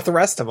 Along with the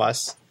rest of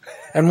us.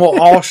 And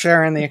we'll all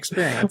share in the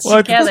experience. Well,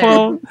 at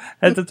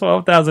the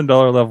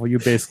 $12,000 level, you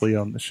basically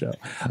own the show.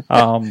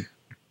 And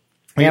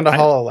a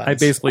HoloLens. I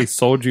basically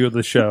sold you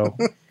the show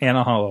and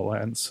a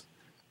HoloLens.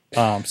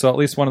 So at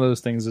least one of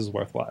those things is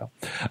worthwhile.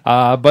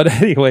 But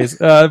anyways,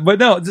 but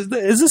no, is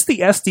this the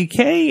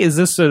SDK? Is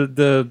this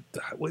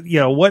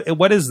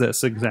what is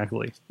this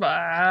exactly?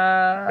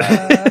 I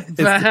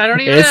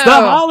don't even know. It's the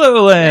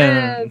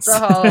HoloLens. It's the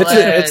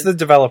HoloLens. It's the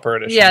developer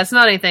edition. Yeah, it's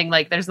not anything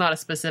like there's not a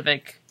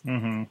specific.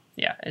 Mm-hmm.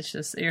 Yeah, it's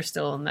just you're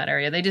still in that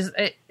area.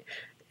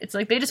 It's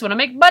like they just want to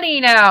make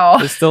money now.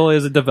 It still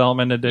is a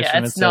development edition. Yeah,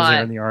 it it's says not,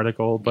 here in the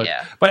article, but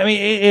yeah. but I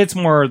mean, it's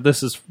more.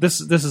 This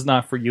is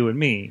not for you and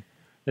me.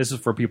 This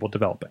is for people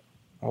developing.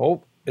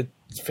 Oh, it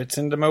fits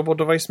into mobile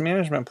device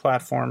management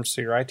platforms,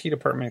 so your IT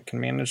department can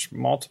manage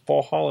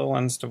multiple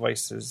HoloLens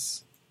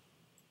devices.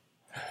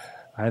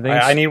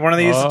 I need one of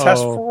these to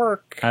test for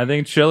work. I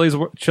think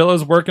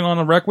Chilla's working on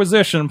a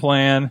requisition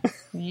plan.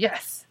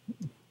 Yes.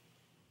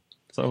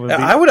 So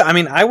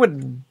I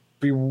would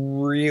be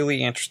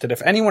really interested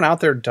if anyone out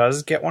there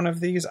does get one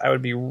of these. I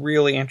would be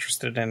really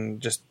interested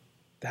in just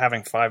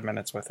having 5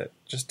 minutes with it,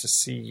 just to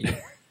see.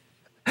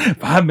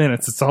 5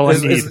 minutes. It's all I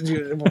need.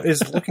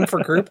 Is Looking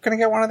for Group going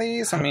to get one of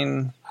these? I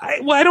mean,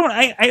 I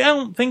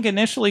don't think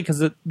initially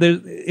because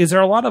is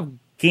there a lot of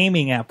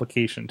gaming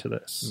application to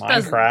this?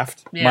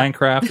 Minecraft. Yeah.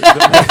 Minecraft.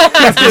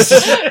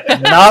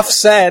 Enough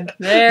said.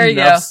 There you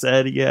Enough go.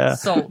 said. Yeah.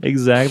 Sold.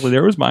 Exactly.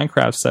 There was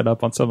Minecraft set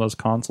up on some of those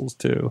consoles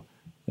too.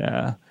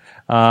 Yeah.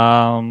 At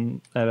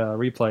a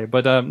replay,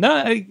 but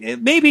no,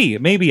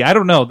 maybe I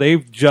don't know.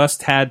 They've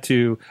just had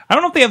to. I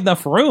don't know if they have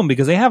enough room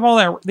because they have all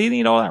that. They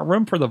need all that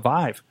room for the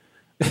Vive.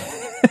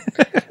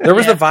 There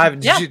was the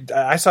Vive. Yeah.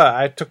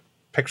 I took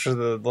pictures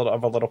of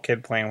a little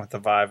kid playing with the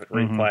Vive at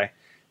replay.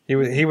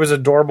 He was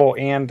adorable,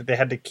 and they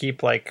had to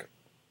keep like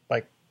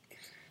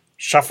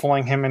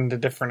shuffling him into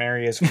different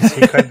areas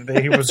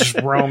because he was just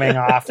roaming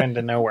off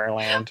into nowhere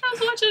land. I was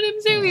watching him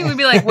too. He would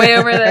be like way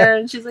over there,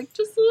 and she's like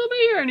just a little bit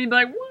here, and he'd be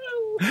like,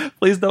 "Whoa!"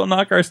 Please don't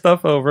knock our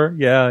stuff over.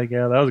 Yeah,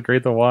 that was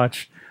great to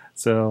watch.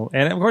 So,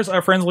 and of course,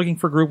 our friends Looking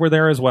for Group were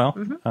there as well.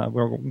 Mm-hmm.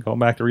 We're going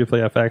back to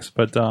Replay FX,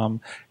 but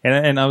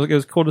it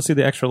was cool to see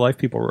the Extra Life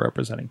people were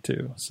representing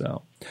too.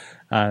 So,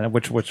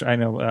 which I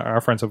know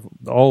our friends have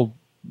all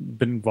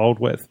been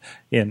involved with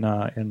in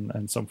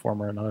some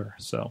form or another.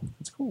 So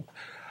it's cool.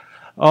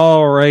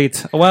 All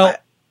right. Well,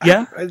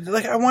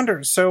 I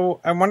wonder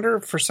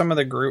for some of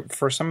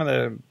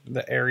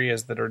the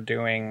areas that are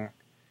doing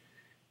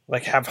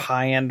have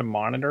high-end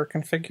monitor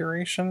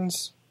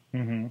configurations.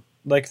 Mm-hmm.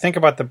 Like, think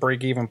about the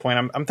break-even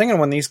point. I'm thinking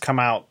when these come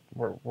out,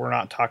 we're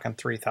not talking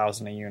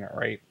 3,000 a unit,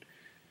 right?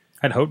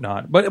 I'd hope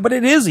not, but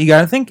it is. You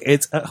got to think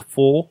it's a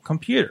full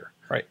computer,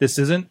 right? This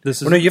isn't.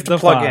 Well, no, you have to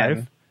plug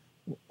in.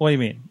 What do you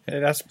mean?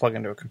 It has to plug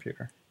into a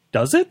computer.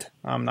 Does it?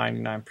 I'm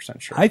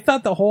 99% sure. I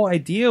thought the whole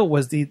idea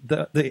was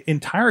the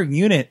entire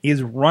unit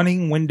is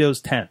running Windows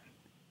 10.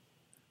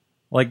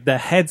 Like the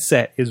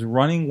headset is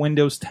running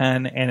Windows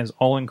 10 and is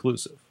all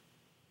inclusive.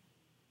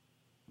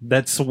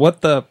 That's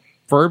what the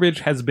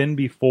verbiage has been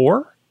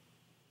before.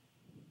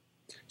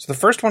 So the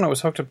first one, it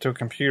was hooked up to a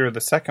computer.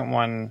 The second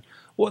one,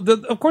 well,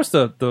 of course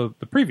the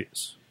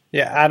previous.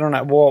 Yeah, I don't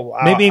know. Well,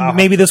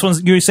 maybe this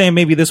one's. You're saying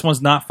maybe this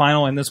one's not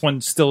final, and this one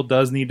still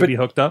does need to be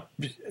hooked up.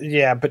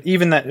 Yeah, but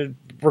even that,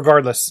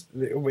 regardless,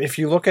 if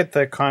you look at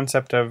the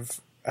concept of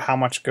how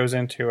much goes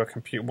into a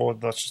computer, well,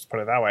 let's just put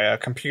it that way: a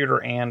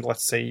computer, and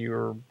let's say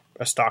you're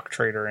a stock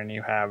trader and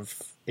you have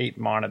 8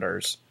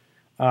 monitors.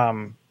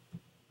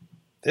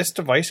 This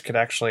device could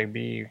actually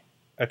be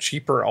a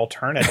cheaper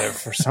alternative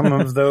for some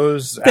of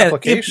those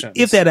applications,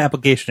 if that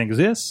application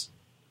exists.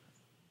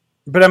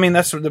 But I mean,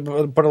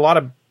 but a lot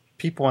of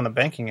people in the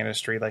banking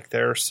industry,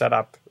 they're set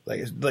up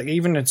like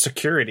even in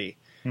security.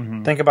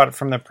 Mm-hmm. Think about it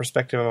from the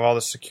perspective of all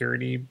the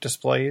security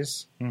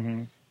displays.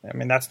 Mm-hmm. I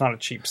mean, that's not a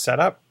cheap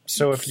setup.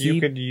 So if you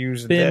could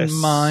use this, in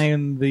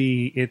mind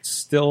it's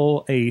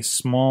still a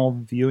small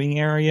viewing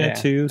area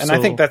too, and so I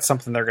think that's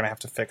something they're going to have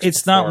to fix.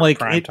 It's not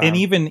like and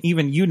even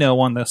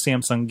on the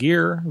Samsung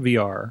Gear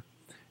VR,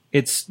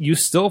 you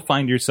still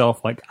find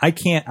yourself like I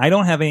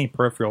don't have any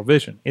peripheral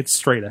vision. It's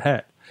straight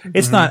ahead. Mm-hmm.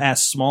 It's not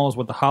as small as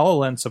what the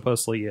HoloLens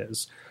supposedly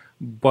is,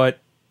 but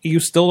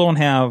you still don't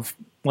have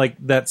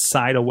that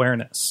side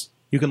awareness.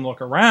 You can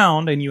look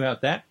around and you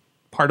have that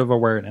part of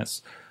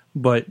awareness,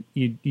 but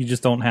you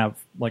just don't have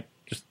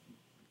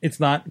it's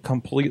not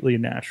completely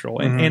natural.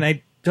 And, and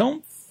I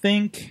don't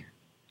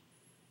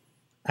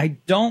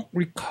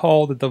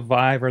recall that the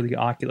Vive or the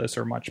Oculus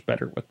are much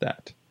better with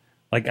that.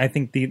 I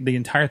think the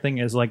entire thing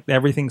is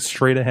everything's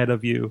straight ahead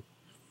of you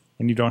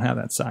and you don't have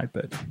that side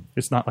bit.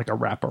 It's not like a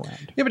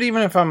wraparound. Yeah, but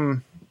even if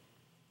I'm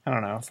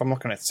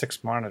looking at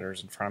 6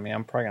 monitors in front of me,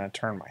 I'm probably going to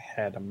turn my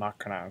head. I'm not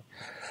going to.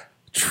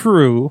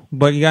 True,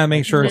 but you got to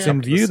make sure it's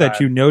in view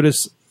that you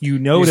notice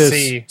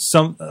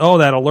some. Oh,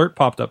 that alert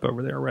popped up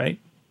over there, right?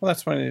 Well,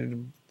 that's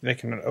when they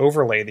can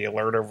overlay the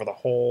alert over the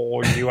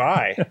whole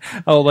UI.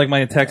 Oh, like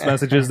my text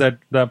messages that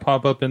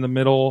pop up in the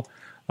middle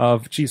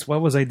of. Geez,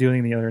 what was I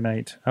doing the other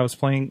night? I was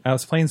playing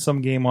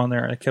some game on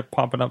there, and it kept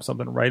popping up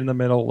something right in the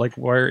middle,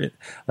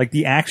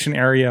 the action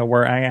area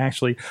where I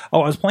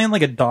was playing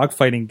a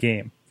dogfighting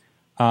game.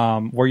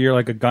 where you're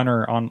like a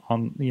gunner on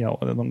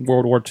in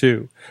World War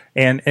II,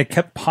 and it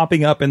kept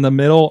popping up in the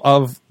middle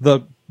of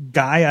the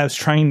guy I was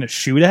trying to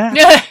shoot at,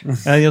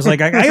 and he was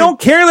like, I don't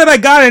care that I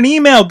got an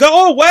email,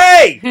 go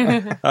away.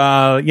 That's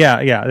a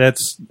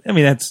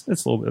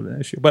little bit of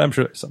an issue, but I'm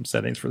sure there's some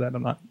settings for that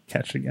I'm not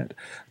catching it.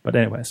 But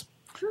anyways,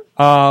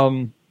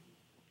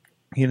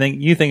 you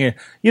think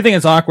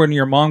it's awkward when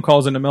your mom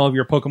calls in the middle of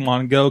your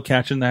Pokemon Go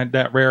catching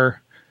that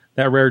rare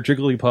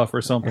Jigglypuff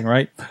or something,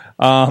 right?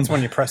 That's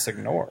when you press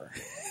ignore.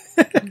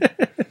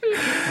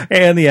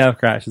 And the app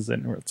crashes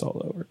and it's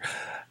all over.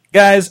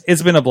 Guys,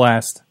 it's been a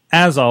blast.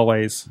 As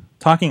always,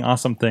 talking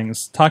awesome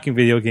things, talking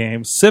video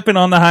games, sipping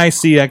on the high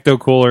C Ecto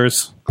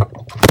Coolers.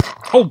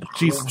 Oh,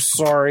 jeez.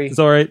 Sorry. It's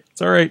all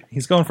right.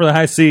 He's going for the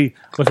high C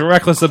with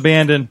reckless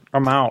abandon.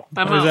 I'm out.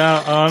 I'm He's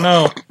out. Oh,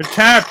 no.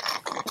 Attack!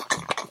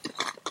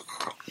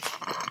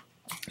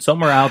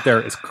 Somewhere out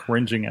there is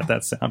cringing at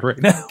that sound right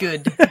now.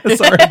 Good.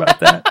 Sorry about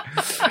that.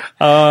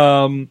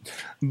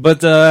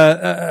 But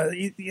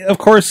of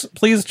course,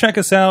 please check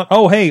us out.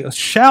 Oh, hey,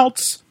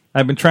 shouts.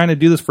 I've been trying to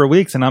do this for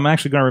weeks, and I'm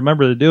actually going to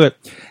remember to do it.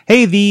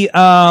 Hey,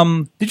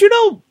 did you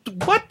know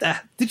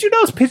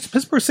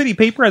Pittsburgh City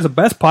Paper has a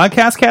best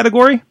podcast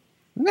category?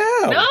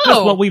 No. That's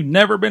what we've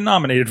never been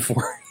nominated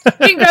for.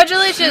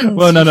 Congratulations.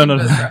 Well,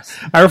 no.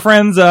 Our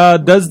friends,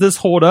 Does This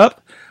Hold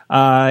Up?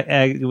 I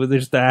had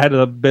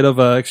a bit of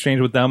an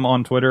exchange with them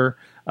on Twitter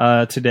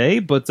today,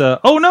 but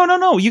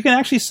no, you can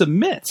actually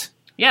submit.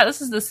 Yeah,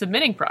 this is the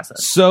submitting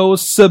process. So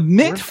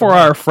submit for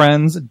our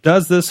friends,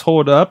 Does This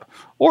Hold Up?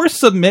 Or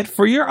submit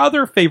for your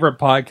other favorite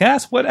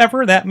podcast,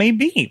 whatever that may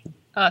be.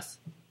 Us.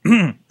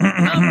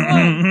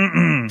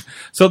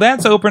 So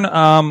that's open.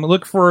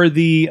 Look for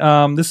the,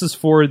 this is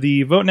for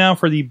the vote now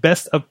for the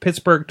Best of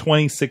Pittsburgh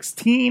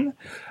 2016.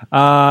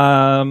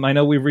 I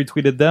know we've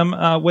retweeted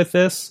them with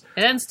this.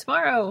 It ends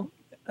tomorrow.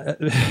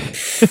 Get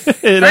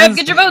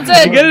your votes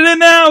in. Get it in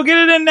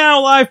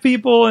now, live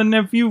people. And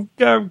if you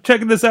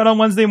checking this out on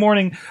Wednesday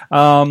morning,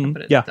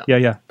 put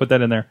that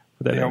in there.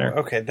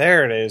 Okay,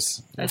 there it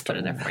is. I just put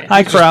it there for you.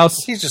 Hi,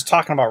 Kraus. He's just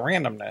talking about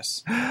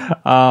randomness.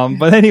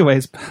 But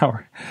anyways,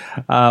 power.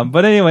 So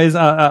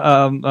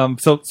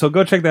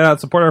go check that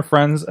out. Support our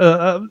friends. Type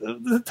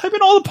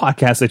in all the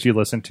podcasts that you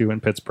listen to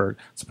in Pittsburgh.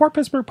 Support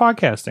Pittsburgh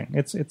podcasting.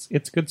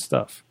 It's good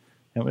stuff.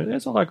 And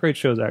there's a lot of great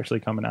shows actually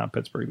coming out in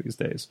Pittsburgh these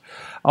days.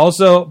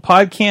 Also,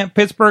 PodCamp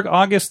Pittsburgh,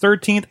 August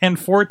 13th and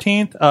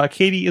 14th.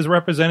 Katie is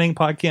representing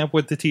PodCamp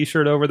with the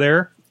T-shirt over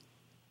there.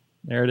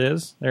 There it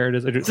is. I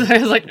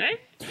was like, eh?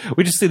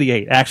 We just see the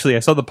 8. Actually, I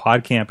saw the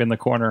PodCamp in the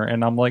corner,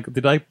 and I'm like,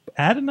 did I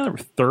add another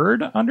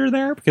 3rd under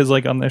there? Because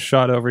like on this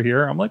shot over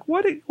here, I'm like,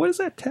 what is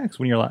that text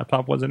when your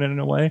laptop wasn't in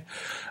a way?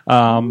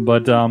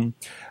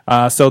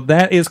 So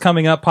that is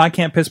coming up,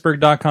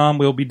 podcamppittsburgh.com.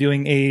 We'll be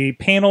doing a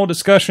panel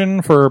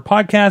discussion for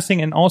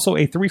podcasting and also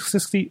a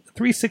 360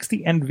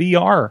 and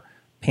VR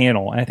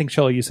panel. And I think,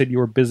 Shelley, you said you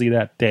were busy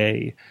that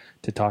day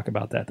to talk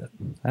about that.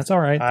 That's all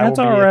right. That's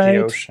all right. At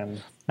the ocean.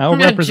 I will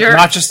represent,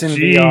 not just in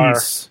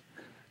VR.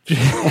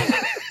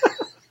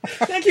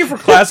 Thank you for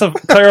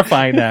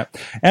clarifying that.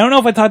 I don't know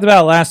if I talked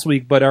about it last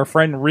week, but our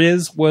friend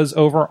Riz was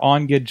over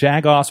on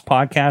Jagoff's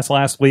podcast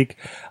last week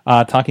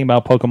talking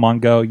about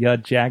Pokemon Go.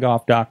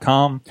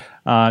 Jagoff.com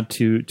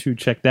to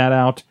check that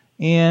out.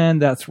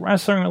 And that's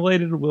wrestling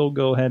related. We'll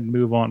go ahead and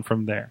move on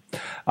from there.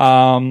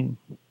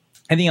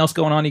 Anything else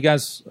going on? You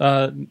guys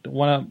want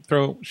to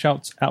throw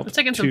shouts out? We're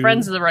taking some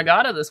friends to the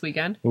regatta this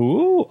weekend.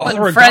 Ooh,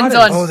 the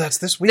regatta. Oh, that's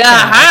this weekend.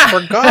 I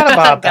forgot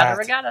about that. Got a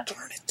regatta.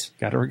 Darn it.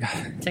 Got a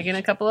regatta. Taking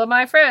a couple of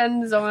my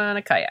friends on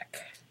a kayak.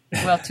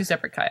 Well, 2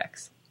 separate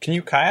kayaks. Can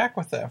you kayak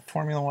with the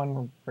Formula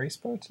One race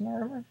boats in the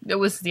river? It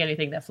was the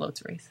anything that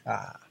floats race.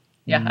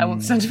 Yeah, I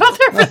won't send you out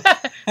there for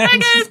that. Hi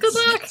guys, good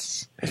luck.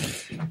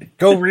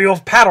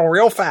 Paddle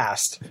real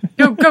fast.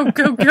 Go.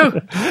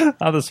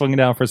 I'll just swing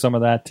down for some of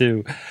that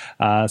too.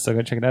 So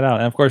go check that out.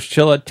 And of course,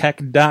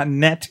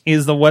 chillatech.net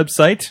is the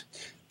website.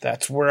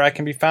 That's where I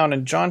can be found.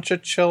 And John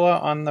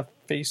Chilla on the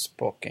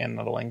Facebook and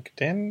the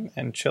LinkedIn,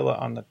 and Chilla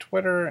on the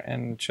Twitter,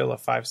 and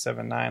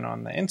Chilla579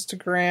 on the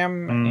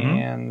Instagram,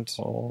 and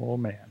oh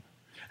man,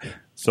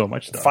 so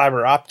much stuff.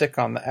 Fiber optic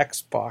on the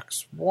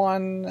Xbox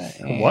One.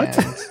 What?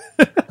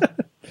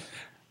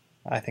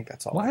 I think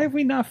that's all. Why have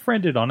we not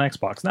friended on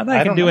Xbox? Not that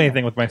I can do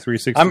anything with my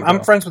 360.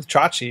 I'm friends with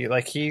Chachi.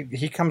 Like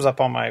he comes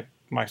up on my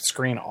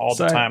screen all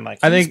the time.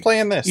 Like he's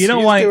playing this. You know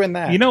he's why? Doing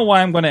that. You know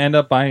why I'm going to end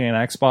up buying an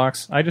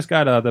Xbox? I just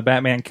got the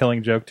Batman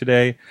Killing Joke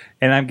today,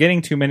 and I'm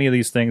getting too many of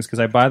these things because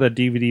I buy the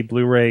DVD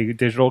Blu-ray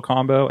digital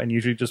combo and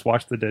usually just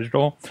watch the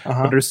digital.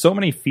 But there's so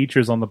many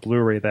features on the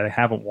Blu-ray that I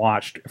haven't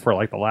watched for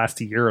like the last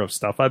year of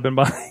stuff I've been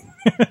buying.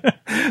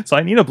 So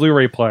I need a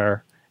Blu-ray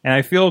player. And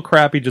I feel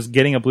crappy just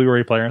getting a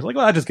Blu-ray player. It's like,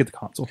 well, I just get the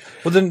console.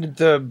 Well, then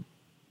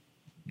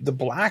the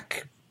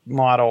black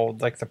model,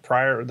 like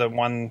the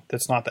one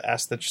that's not the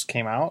S that just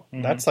came out,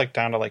 that's like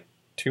down to like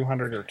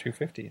 200 or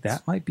 250.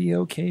 That might be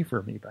okay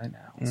for me by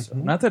now. So,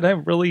 not that I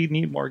really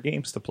need more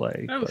games to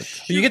play.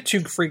 But you get 2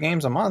 free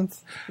games a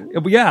month.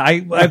 Yeah,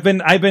 I've been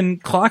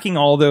clocking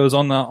all those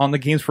on the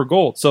Games for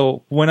Gold.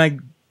 So when I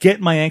get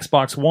my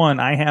Xbox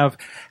One, I have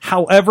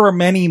however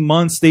many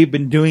months they've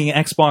been doing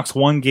Xbox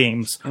One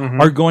games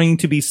are going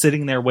to be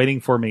sitting there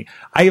waiting for me.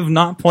 I have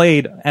not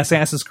played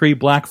Assassin's Creed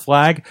Black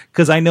Flag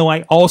because I know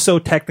I also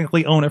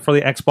technically own it for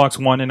the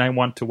Xbox One and I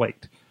want to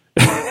wait.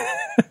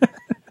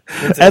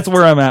 That's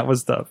where I'm at with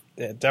stuff.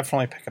 Yeah,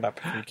 definitely pick it up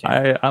if you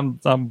can.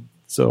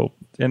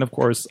 And of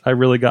course, I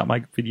really got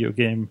my video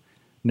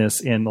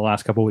game-ness in the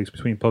last couple of weeks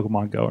between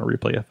Pokemon Go and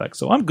Replay FX.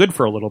 So I'm good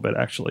for a little bit,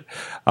 actually.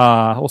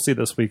 We'll see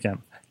this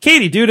weekend.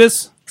 Katie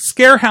Dudas,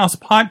 Scarehouse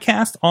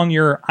Podcast on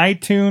your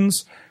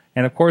iTunes,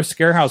 and of course,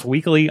 Scarehouse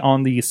Weekly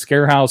on the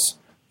Scarehouse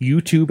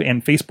YouTube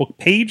and Facebook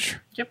page.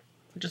 Yep.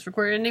 We just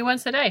recorded a new one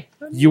today.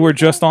 You were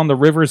just on the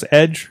River's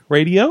Edge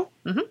radio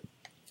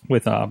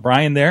with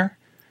Brian there.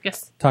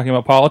 Yes. Talking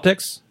about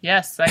politics.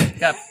 Yes, I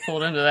got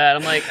pulled into that.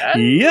 I'm like,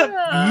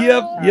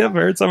 Yep.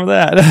 Heard some of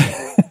that.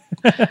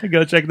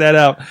 Go check that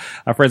out.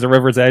 Our friends at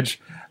River's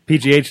Edge,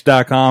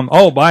 PGH.com.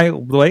 Oh, by the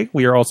way,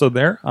 we are also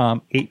there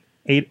 8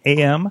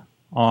 a.m.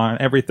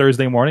 on every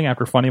Thursday morning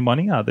after Funny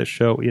Money. This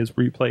show is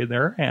replayed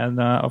there. And,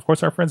 of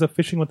course, our friends at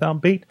Fishing Without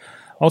Bait,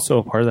 also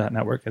a part of that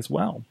network as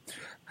well.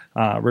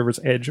 River's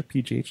Edge,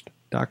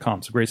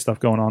 PGH.com. Some great stuff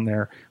going on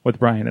there with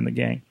Brian and the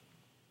gang.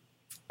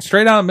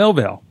 Straight out of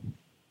Millvale.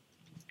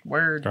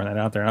 Word. Throwing that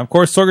out there. And of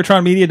course,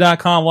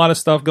 SorgatronMedia.com. A lot of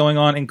stuff going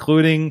on,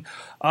 including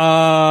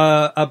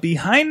a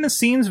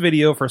behind-the-scenes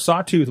video for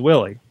Sawtooth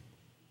Willie.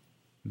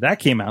 That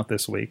came out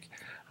this week.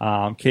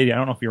 Katie, I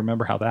don't know if you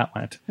remember how that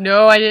went.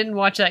 No, I didn't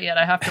watch that yet.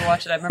 I have to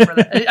watch it. I remember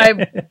that. I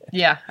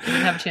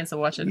didn't have a chance to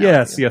watch it.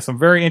 Yes. Some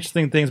very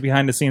interesting things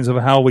behind the scenes of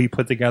how we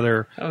put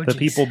together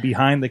people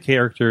behind the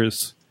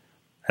characters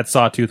at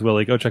Sawtooth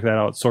Willie. Go check that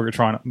out at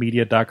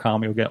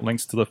SorgatronMedia.com. You'll get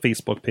links to the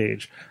Facebook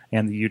page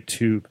and the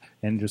YouTube,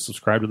 and just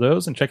subscribe to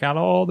those and check out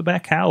all the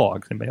back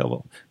catalogs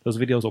available. Those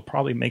videos will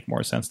probably make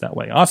more sense that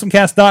way.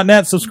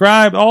 Awesomecast.net,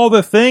 subscribe, all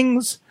the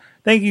things.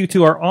 Thank you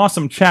to our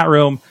awesome chat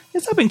room.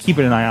 Yes, I've been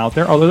keeping an eye out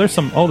there. Although there's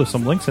some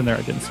links in there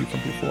I didn't see from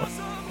before.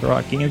 There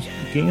are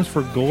games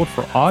for gold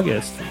for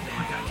August.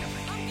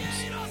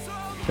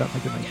 Got to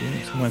get my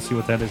games. I'm going to see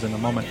what that is in a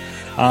moment.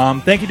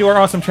 Thank you to our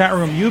awesome chat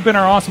room. You've been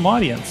our awesome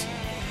audience.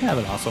 Have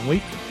an awesome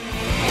week.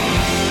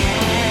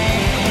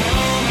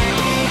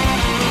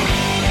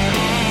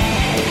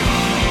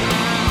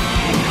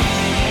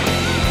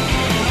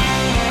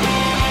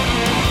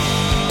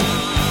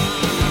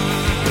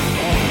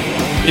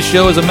 This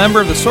show is a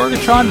member of the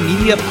Sorgatron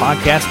Media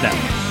Podcast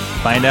Network.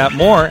 Find out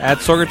more at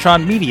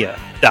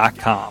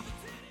sorgatronmedia.com.